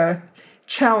 deal with the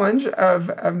challenge of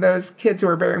those kids who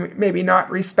are very maybe not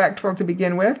respectful to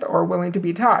begin with or willing to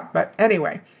be taught. But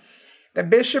anyway, the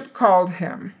bishop called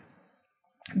him.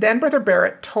 Then Brother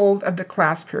Barrett told of the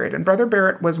class period, and Brother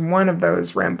Barrett was one of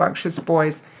those rambunctious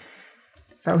boys.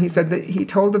 So he said that he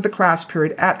told of the class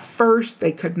period. At first,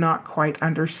 they could not quite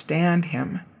understand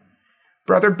him.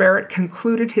 Brother Barrett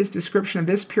concluded his description of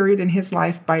this period in his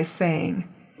life by saying,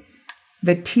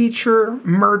 "The teacher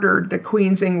murdered the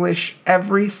Queen's English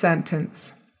every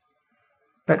sentence,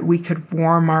 but we could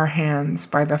warm our hands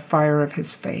by the fire of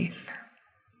his faith."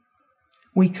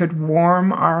 We could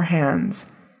warm our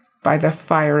hands by the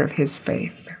fire of his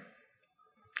faith.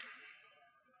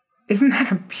 Isn't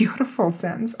that a beautiful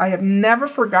sentence? I have never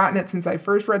forgotten it since I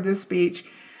first read this speech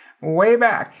way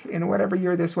back in whatever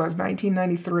year this was,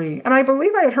 1993. And I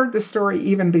believe I had heard this story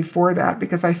even before that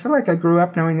because I feel like I grew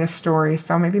up knowing this story.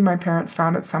 So maybe my parents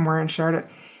found it somewhere and shared it.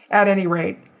 At any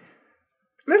rate,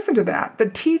 listen to that. The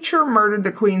teacher murdered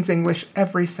the Queen's English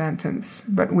every sentence,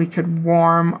 but we could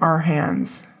warm our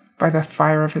hands by the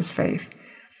fire of his faith.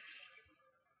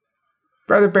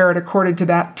 Brother Barrett accorded to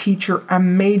that teacher a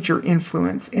major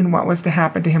influence in what was to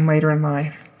happen to him later in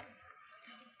life.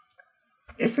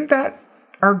 Isn't that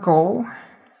our goal?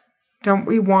 Don't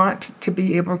we want to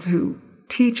be able to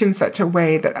teach in such a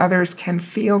way that others can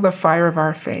feel the fire of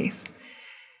our faith,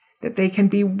 that they can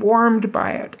be warmed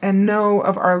by it and know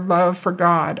of our love for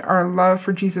God, our love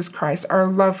for Jesus Christ, our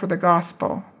love for the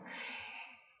gospel,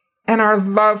 and our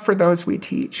love for those we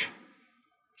teach,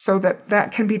 so that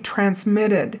that can be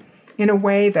transmitted in a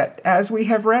way that, as we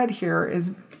have read here,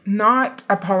 is not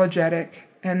apologetic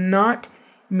and not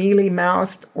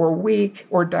mealy-mouthed or weak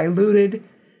or diluted,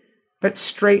 but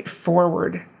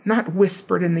straightforward, not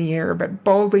whispered in the ear, but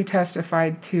boldly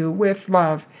testified to with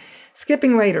love.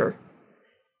 Skipping later,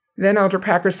 then Elder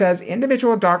Packer says,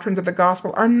 individual doctrines of the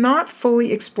gospel are not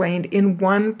fully explained in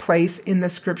one place in the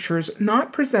scriptures, nor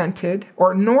presented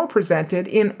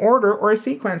in order or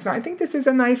sequence. Now, I think this is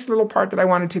a nice little part that I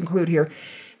wanted to include here,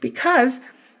 because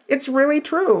it's really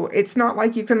true. It's not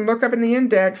like you can look up in the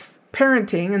index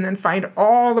parenting and then find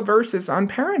all the verses on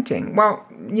parenting. Well,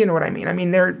 you know what I mean. I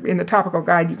mean, they're in the topical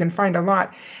guide, you can find a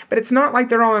lot, but it's not like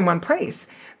they're all in one place.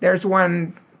 There's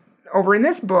one over in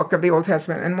this book of the Old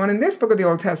Testament, and one in this book of the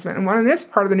Old Testament, and one in this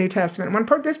part of the New Testament, and one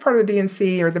part, this part of the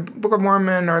D&C, or the Book of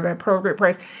Mormon, or the Pearl of Great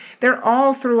Price. They're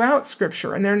all throughout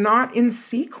Scripture, and they're not in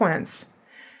sequence.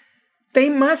 They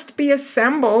must be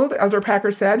assembled, Elder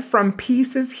Packer said, from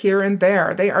pieces here and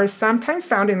there. They are sometimes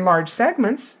found in large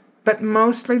segments, but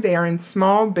mostly they are in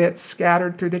small bits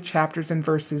scattered through the chapters and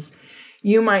verses.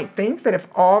 You might think that if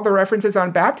all the references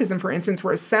on baptism, for instance,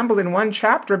 were assembled in one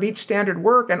chapter of each standard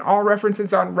work and all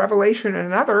references on Revelation in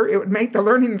another, it would make the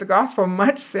learning of the gospel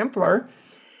much simpler.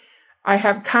 I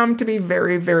have come to be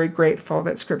very, very grateful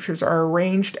that scriptures are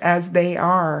arranged as they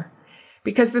are.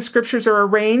 Because the scriptures are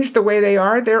arranged the way they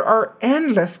are, there are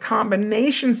endless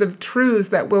combinations of truths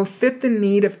that will fit the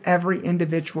need of every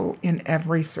individual in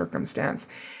every circumstance.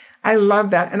 I love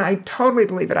that, and I totally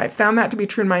believe it. I found that to be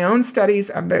true in my own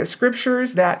studies of the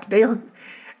scriptures, that they are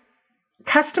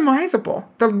customizable.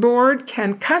 The Lord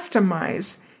can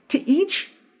customize to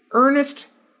each earnest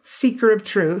seeker of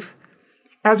truth.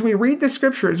 As we read the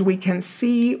scriptures, we can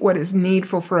see what is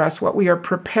needful for us, what we are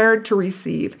prepared to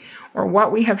receive, or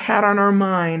what we have had on our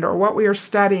mind, or what we are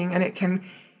studying, and it can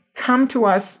come to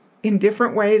us in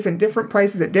different ways, in different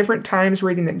places, at different times,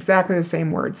 reading exactly the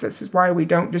same words. This is why we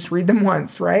don't just read them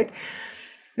once, right?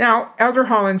 Now, Elder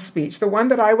Holland's speech, the one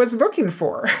that I was looking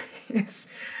for, is,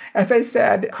 as I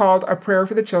said, called A Prayer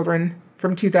for the Children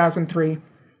from 2003.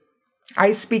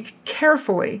 I speak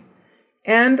carefully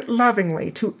and lovingly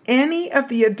to any of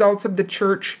the adults of the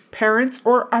church, parents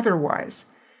or otherwise,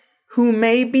 who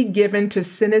may be given to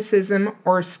cynicism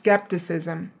or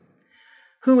skepticism.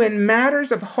 who in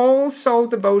matters of whole soul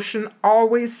devotion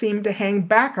always seem to hang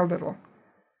back a little,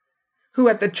 who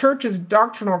at the church's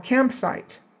doctrinal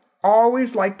campsite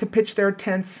always like to pitch their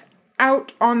tents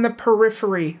out on the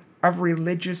periphery of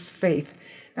religious faith.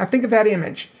 Now think of that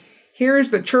image.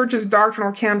 Here's the church's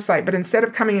doctrinal campsite, but instead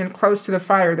of coming in close to the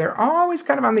fire, they're always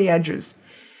kind of on the edges.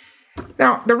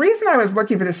 Now, the reason I was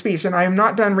looking for this speech, and I am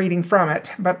not done reading from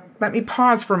it, but let me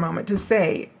pause for a moment to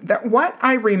say that what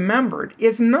I remembered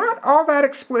is not all that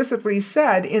explicitly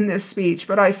said in this speech,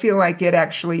 but I feel like it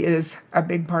actually is a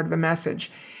big part of the message.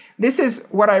 This is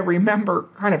what I remember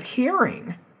kind of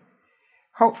hearing,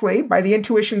 hopefully by the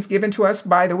intuitions given to us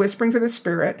by the whisperings of the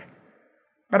Spirit.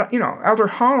 But, Elder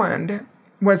Holland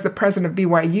was the president of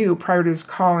BYU prior to his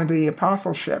call into the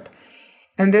apostleship.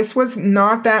 And this was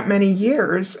not that many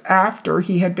years after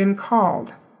he had been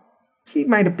called. He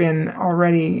might have been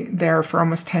already there for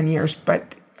almost 10 years,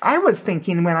 but I was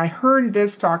thinking when I heard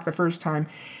this talk the first time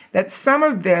that some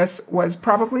of this was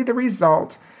probably the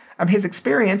result of his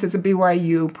experience as a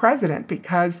BYU president,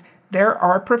 because there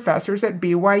are professors at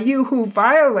BYU who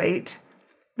violate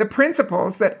the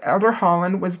principles that Elder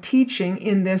Holland was teaching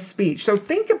in this speech. So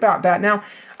think about that. Now,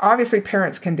 obviously,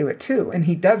 parents can do it too, and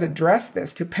he does address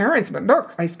this to parents. But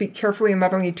look, I speak carefully and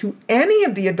lovingly to any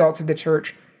of the adults of the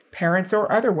church, parents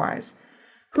or otherwise,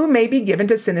 who may be given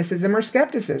to cynicism or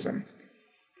skepticism.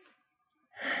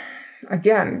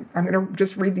 Again, I'm going to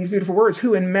just read these beautiful words.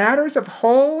 Who in matters of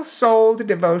whole-souled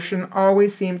devotion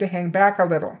always seem to hang back a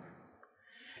little.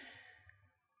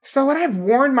 So what I've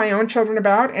warned my own children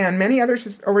about, and many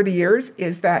others over the years,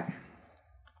 is that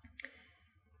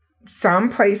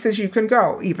some places you can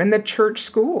go, even the church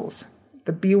schools,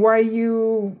 the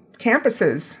BYU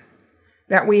campuses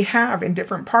that we have in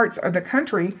different parts of the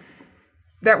country,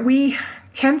 that we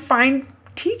can find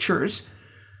teachers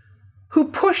who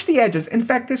push the edges. In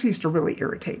fact, this used to really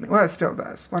irritate me. Well, it still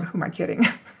does. Who am I kidding?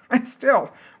 I'm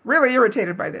still really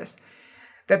irritated by this.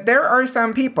 That there are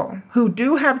some people who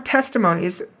do have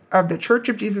testimonies of the Church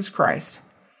of Jesus Christ,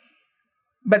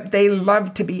 but they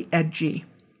love to be edgy.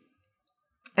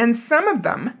 And some of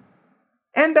them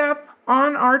end up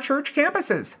on our church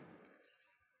campuses.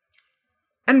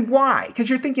 And why? Because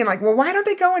you're thinking why don't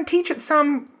they go and teach at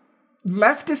some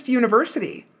leftist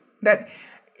university that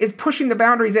is pushing the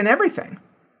boundaries in everything?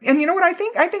 And you know what I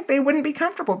think? I think they wouldn't be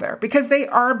comfortable there because they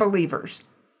are believers.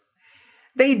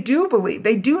 They do believe,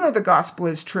 they do know the gospel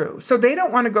is true. So they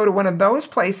don't want to go to one of those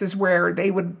places where they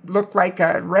would look like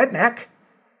a redneck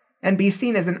and be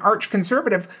seen as an arch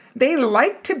conservative. They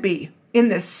like to be in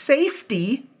the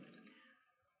safety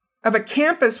of a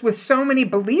campus with so many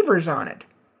believers on it.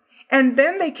 And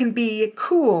then they can be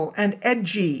cool and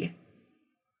edgy.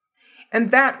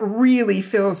 And that really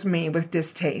fills me with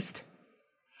distaste.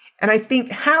 And I think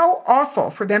how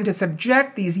awful for them to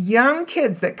subject these young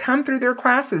kids that come through their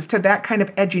classes to that kind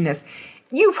of edginess.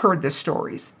 You've heard the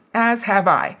stories, as have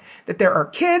I, that there are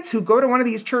kids who go to one of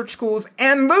these church schools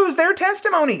and lose their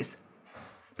testimonies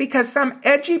because some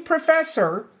edgy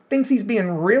professor thinks he's being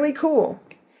really cool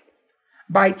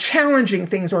by challenging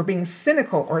things or being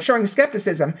cynical or showing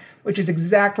skepticism, which is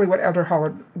exactly what Elder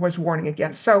Holland was warning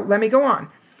against. So let me go on.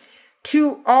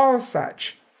 To all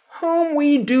such, whom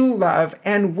we do love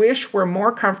and wish were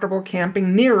more comfortable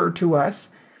camping nearer to us,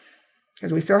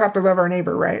 because we still have to love our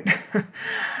neighbor, right?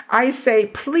 I say,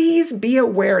 please be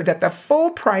aware that the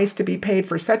full price to be paid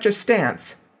for such a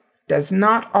stance does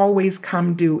not always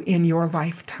come due in your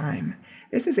lifetime.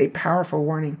 This is a powerful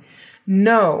warning.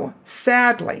 No,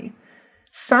 sadly,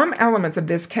 some elements of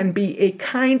this can be a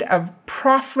kind of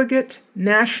profligate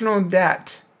national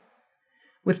debt,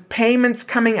 with payments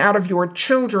coming out of your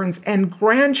children's and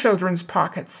grandchildren's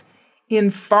pockets in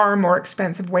far more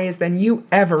expensive ways than you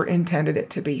ever intended it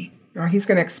to be. Now, he's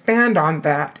going to expand on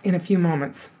that in a few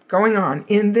moments. Going on,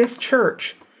 in this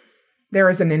church,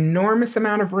 there is an enormous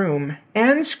amount of room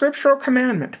and scriptural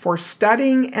commandment for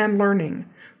studying and learning,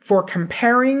 for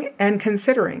comparing and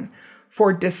considering,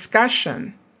 for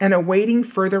discussion and awaiting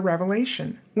further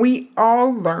revelation. We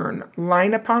all learn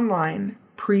line upon line,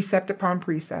 precept upon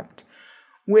precept,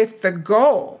 with the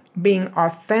goal being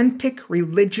authentic,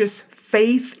 religious,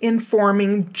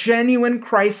 faith-informing, genuine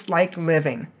Christ-like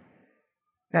living.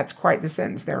 That's quite the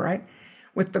sentence there, right?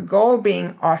 With the goal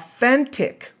being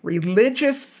authentic,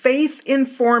 religious,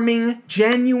 faith-informing,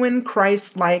 genuine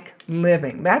Christ-like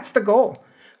living. That's the goal.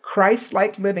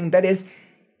 Christ-like living that is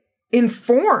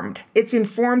informed. It's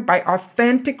informed by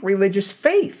authentic religious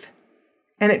faith,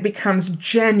 and it becomes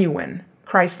genuine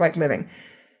Christ-like living.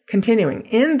 Continuing,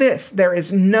 in this, there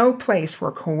is no place for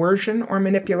coercion or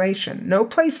manipulation, no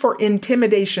place for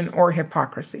intimidation or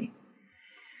hypocrisy.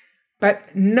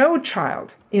 But no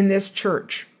child in this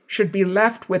church should be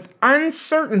left with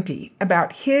uncertainty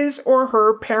about his or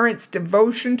her parents'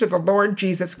 devotion to the Lord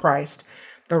Jesus Christ,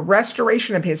 the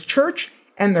restoration of his church,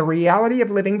 and the reality of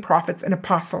living prophets and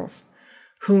apostles,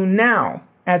 who now,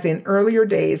 as in earlier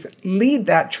days, lead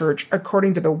that church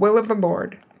according to the will of the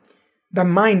Lord, the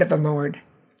mind of the Lord,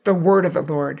 the word of the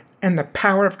Lord, and the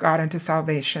power of God unto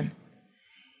salvation.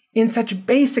 In such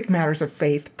basic matters of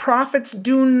faith, prophets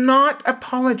do not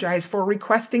apologize for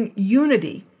requesting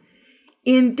unity,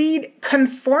 indeed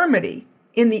conformity,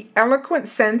 in the eloquent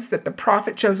sense that the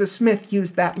prophet Joseph Smith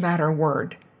used that latter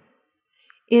word.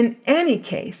 In any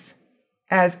case,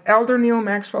 as Elder Neil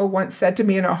Maxwell once said to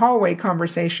me in a hallway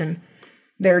conversation,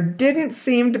 there didn't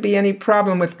seem to be any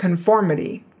problem with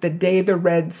conformity the day the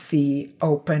Red Sea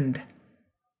opened.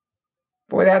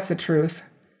 Boy, that's the truth.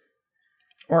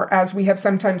 Or as we have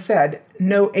sometimes said,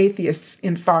 no atheists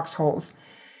in foxholes.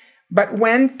 But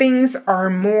when things are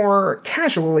more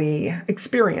casually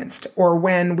experienced, or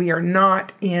when we are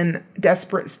not in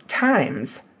desperate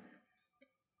times,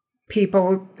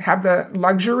 people have the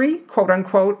luxury, quote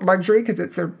unquote luxury, because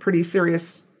it's a pretty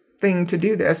serious thing to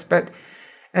do this,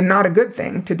 and not a good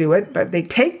thing to do it, but they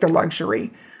take the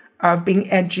luxury of being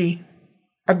edgy,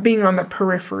 of being on the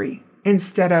periphery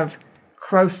instead of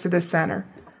close to the center.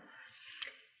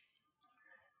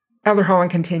 Elder Holland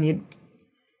continued,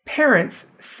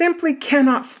 parents simply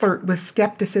cannot flirt with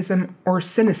skepticism or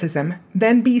cynicism,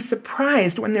 then be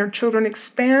surprised when their children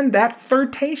expand that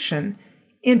flirtation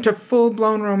into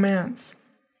full-blown romance.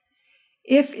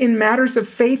 If in matters of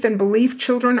faith and belief,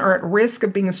 children are at risk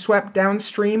of being swept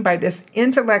downstream by this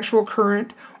intellectual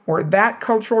current or that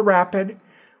cultural rapid,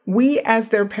 we as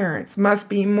their parents must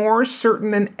be more certain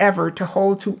than ever to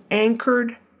hold to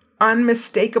anchored,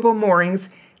 unmistakable moorings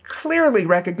clearly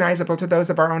recognizable to those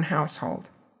of our own household.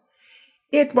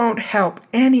 It won't help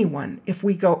anyone if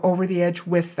we go over the edge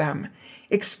with them,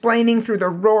 explaining through the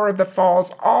roar of the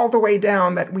falls all the way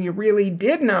down that we really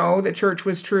did know the church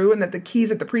was true and that the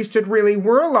keys of the priesthood really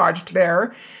were lodged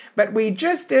there, but we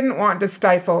just didn't want to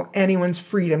stifle anyone's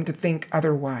freedom to think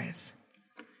otherwise.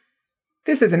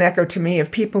 This is an echo to me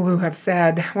of people who have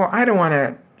said, well, I don't want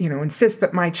to, insist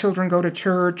that my children go to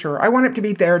church, or I want it to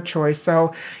be their choice.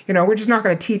 So, we're just not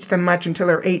going to teach them much until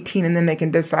they're 18 and then they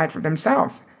can decide for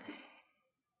themselves.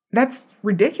 That's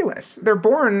ridiculous. They're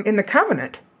born in the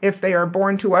covenant if they are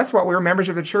born to us while we're members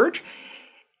of the church.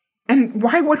 And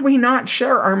why would we not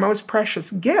share our most precious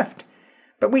gift?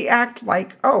 But we act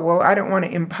like, oh, well, I don't want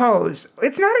to impose.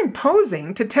 It's not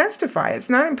imposing to testify. It's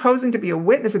not imposing to be a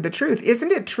witness of the truth.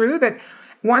 Isn't it true that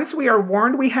once we are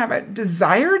warned, we have a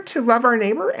desire to love our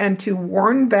neighbor and to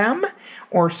warn them,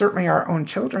 or certainly our own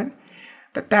children?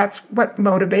 But that's what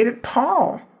motivated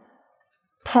Paul.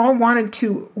 Paul wanted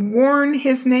to warn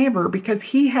his neighbor because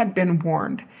he had been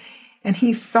warned, and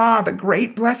he saw the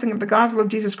great blessing of the gospel of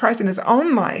Jesus Christ in his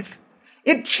own life.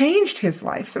 It changed his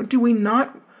life. So do we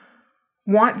not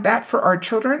want that for our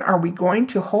children? Are we going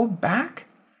to hold back?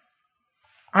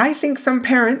 I think some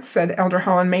parents, said Elder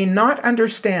Holland, may not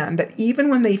understand that even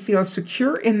when they feel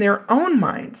secure in their own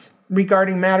minds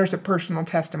regarding matters of personal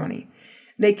testimony,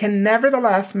 they can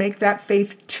nevertheless make that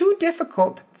faith too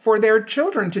difficult for their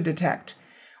children to detect.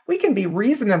 We can be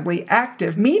reasonably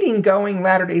active, meeting-going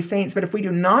Latter-day Saints, but if we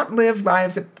do not live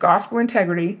lives of gospel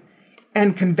integrity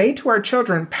and convey to our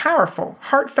children powerful,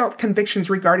 heartfelt convictions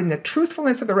regarding the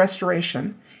truthfulness of the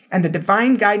restoration and the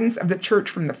divine guidance of the church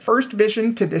from the first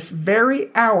vision to this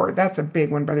very hour, that's a big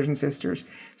one, brothers and sisters.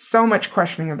 So much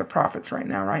questioning of the prophets right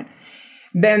now, right?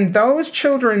 Then those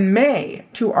children may,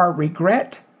 to our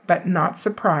regret but not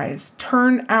surprise,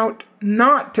 turn out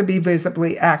not to be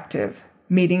visibly active,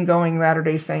 meeting-going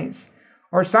Latter-day Saints,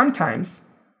 or sometimes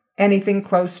anything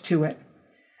close to it.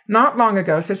 Not long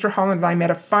ago, Sister Holland and I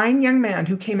met a fine young man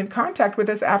who came in contact with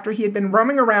us after he had been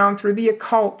roaming around through the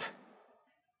occult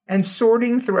and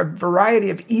sorting through a variety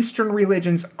of Eastern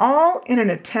religions, all in an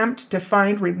attempt to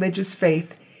find religious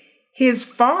faith. His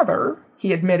father,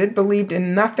 he admitted, believed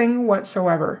in nothing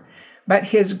whatsoever, but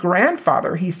his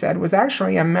grandfather, he said, was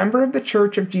actually a member of the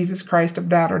Church of Jesus Christ of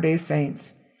Latter-day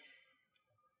Saints.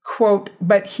 Quote,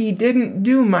 but he didn't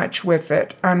do much with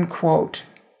it, unquote,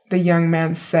 the young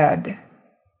man said.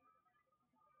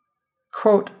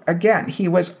 Quote, again, he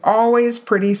was always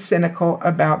pretty cynical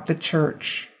about the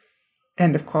church.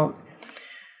 End of quote.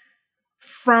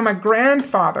 From a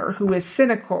grandfather who is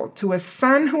cynical to a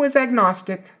son who is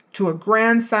agnostic to a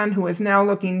grandson who is now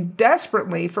looking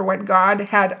desperately for what God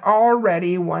had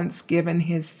already once given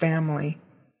his family.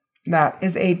 That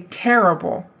is a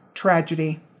terrible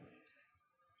tragedy.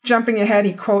 Jumping ahead,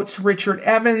 he quotes Richard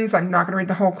Evans. I'm not going to read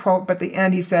the whole quote, but at the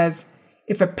end he says,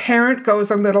 If a parent goes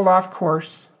a little off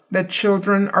course, the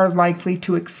children are likely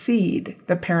to exceed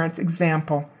the parent's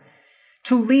example.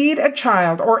 To lead a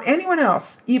child or anyone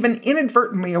else, even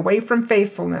inadvertently, away from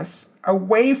faithfulness,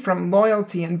 away from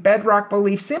loyalty and bedrock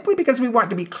belief simply because we want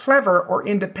to be clever or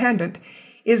independent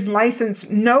is license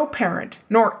no parent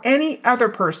nor any other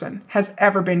person has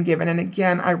ever been given. And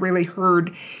again, I really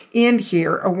heard in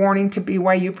here a warning to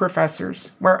BYU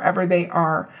professors, wherever they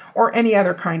are, or any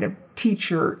other kind of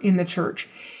teacher in the church.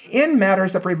 In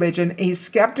matters of religion, a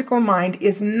skeptical mind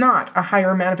is not a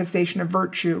higher manifestation of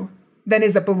virtue than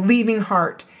is a believing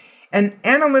heart. An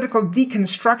analytical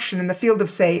deconstruction in the field of,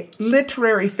 say,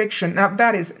 literary fiction, now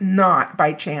that is not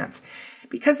by chance,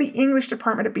 because the English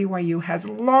department at BYU has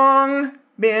long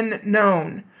been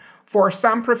known for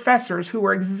some professors who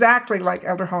are exactly like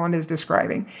Elder Holland is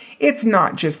describing. It's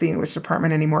not just the English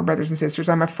department anymore, brothers and sisters.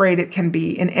 I'm afraid it can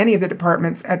be in any of the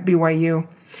departments at BYU.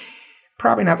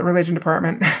 Probably not the religion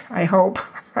department, I hope.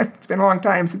 It's been a long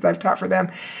time since I've taught for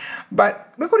them.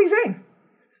 But look what he's saying.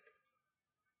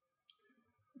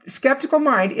 Skeptical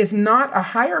mind is not a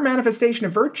higher manifestation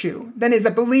of virtue than is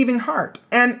a believing heart.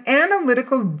 An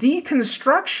analytical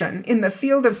deconstruction in the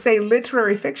field of, say,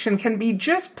 literary fiction can be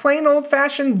just plain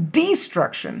old-fashioned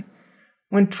destruction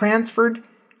when transferred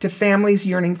to families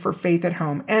yearning for faith at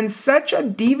home. And such a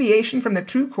deviation from the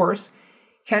true course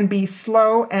can be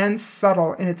slow and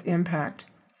subtle in its impact.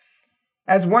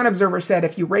 As one observer said,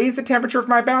 if you raise the temperature of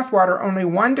my bathwater only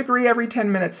 1 degree every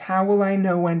 10 minutes, how will I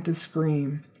know when to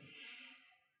scream?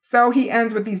 So he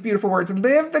ends with these beautiful words,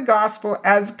 live the gospel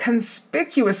as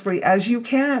conspicuously as you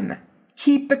can.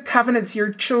 Keep the covenants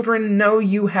your children know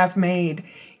you have made.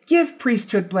 Give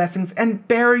priesthood blessings and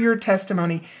bear your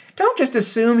testimony. Don't just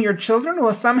assume your children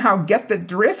will somehow get the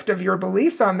drift of your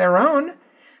beliefs on their own.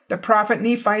 The prophet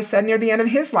Nephi said near the end of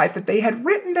his life that they had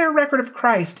written their record of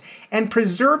Christ and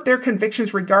preserved their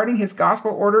convictions regarding his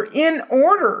gospel order in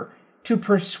order to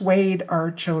persuade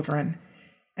our children,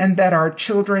 and that our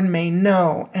children may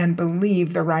know and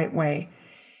believe the right way.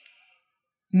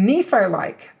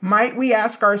 Nephi-like, might we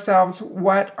ask ourselves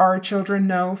what our children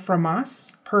know from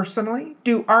us personally?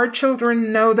 Do our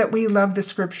children know that we love the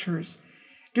scriptures?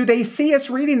 Do they see us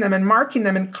reading them and marking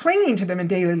them and clinging to them in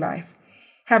daily life?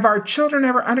 Have our children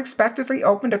ever unexpectedly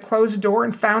opened a closed door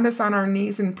and found us on our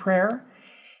knees in prayer?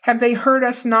 Have they heard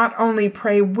us not only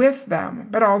pray with them,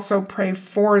 but also pray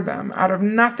for them out of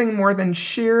nothing more than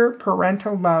sheer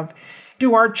parental love?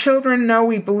 Do our children know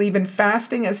we believe in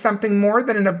fasting as something more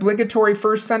than an obligatory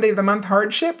first Sunday of the month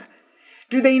hardship?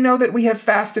 Do they know that we have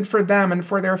fasted for them and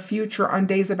for their future on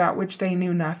days about which they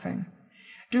knew nothing?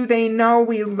 Do they know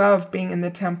we love being in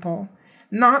the temple,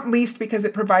 not least because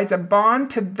it provides a bond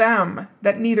to them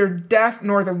that neither death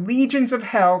nor the legions of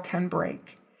hell can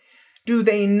break? Do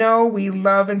they know we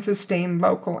love and sustain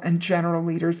local and general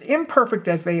leaders, imperfect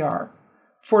as they are,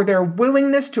 for their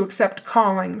willingness to accept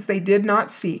callings they did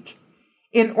not seek,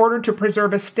 in order to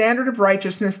preserve a standard of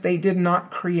righteousness they did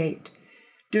not create?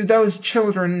 Do those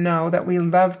children know that we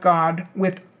love God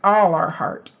with all our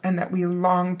heart and that we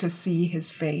long to see his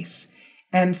face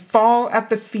and fall at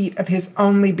the feet of his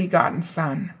only begotten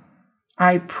Son?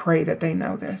 I pray that they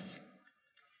know this.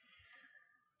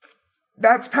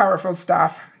 That's powerful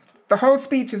stuff. The whole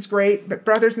speech is great, but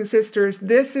brothers and sisters,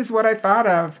 this is what I thought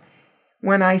of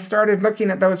when I started looking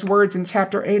at those words in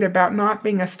chapter 8 about not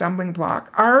being a stumbling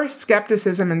block. Our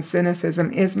skepticism and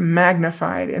cynicism is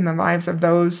magnified in the lives of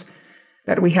those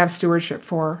that we have stewardship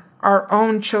for, our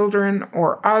own children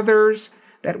or others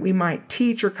that we might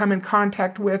teach or come in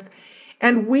contact with,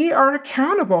 and we are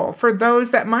accountable for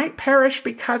those that might perish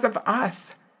because of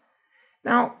us.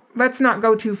 Now, let's not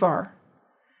go too far.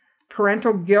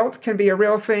 Parental guilt can be a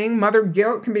real thing. Mother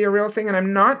guilt can be a real thing. And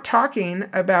I'm not talking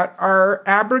about our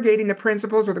abrogating the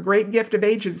principles or the great gift of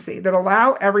agency that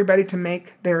allow everybody to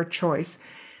make their choice.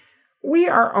 We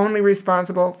are only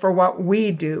responsible for what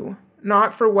we do,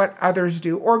 not for what others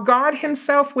do, or God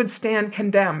himself would stand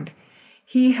condemned.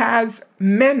 He has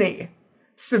many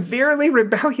severely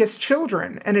rebellious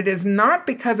children, and it is not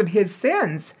because of his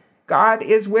sins. God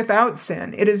is without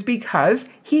sin. It is because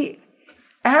he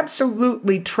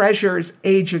absolutely treasures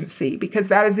agency, because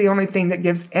that is the only thing that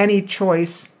gives any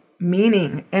choice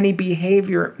meaning, any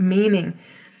behavior meaning.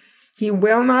 He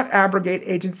will not abrogate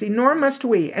agency, nor must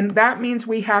we. And that means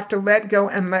we have to let go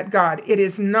and let God. It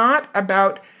is not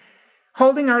about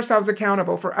holding ourselves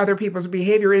accountable for other people's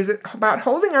behavior. It is about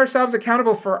holding ourselves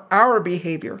accountable for our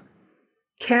behavior.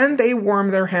 Can they warm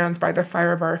their hands by the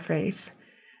fire of our faith?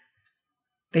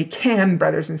 They can,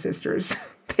 brothers and sisters.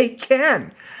 They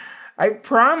can. I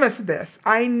promise this.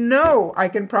 I know I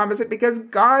can promise it because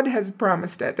God has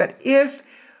promised it, that if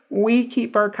we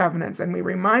keep our covenants, and we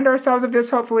remind ourselves of this,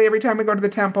 hopefully, every time we go to the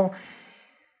temple,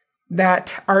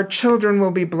 that our children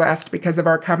will be blessed because of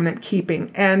our covenant keeping.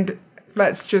 And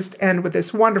let's just end with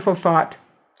this wonderful thought.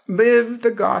 Live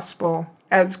the gospel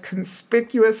as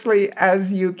conspicuously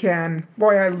as you can.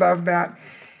 Boy, I love that.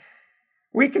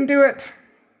 We can do it.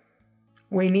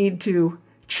 We need to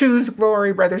choose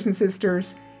glory, brothers and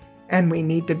sisters, and we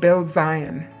need to build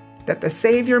Zion, that the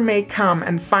Savior may come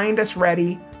and find us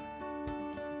ready.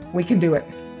 We can do it.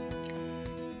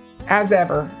 As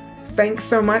ever, thanks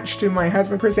so much to my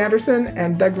husband, Chris Anderson,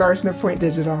 and Doug Larson of Point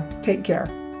Digital. Take care.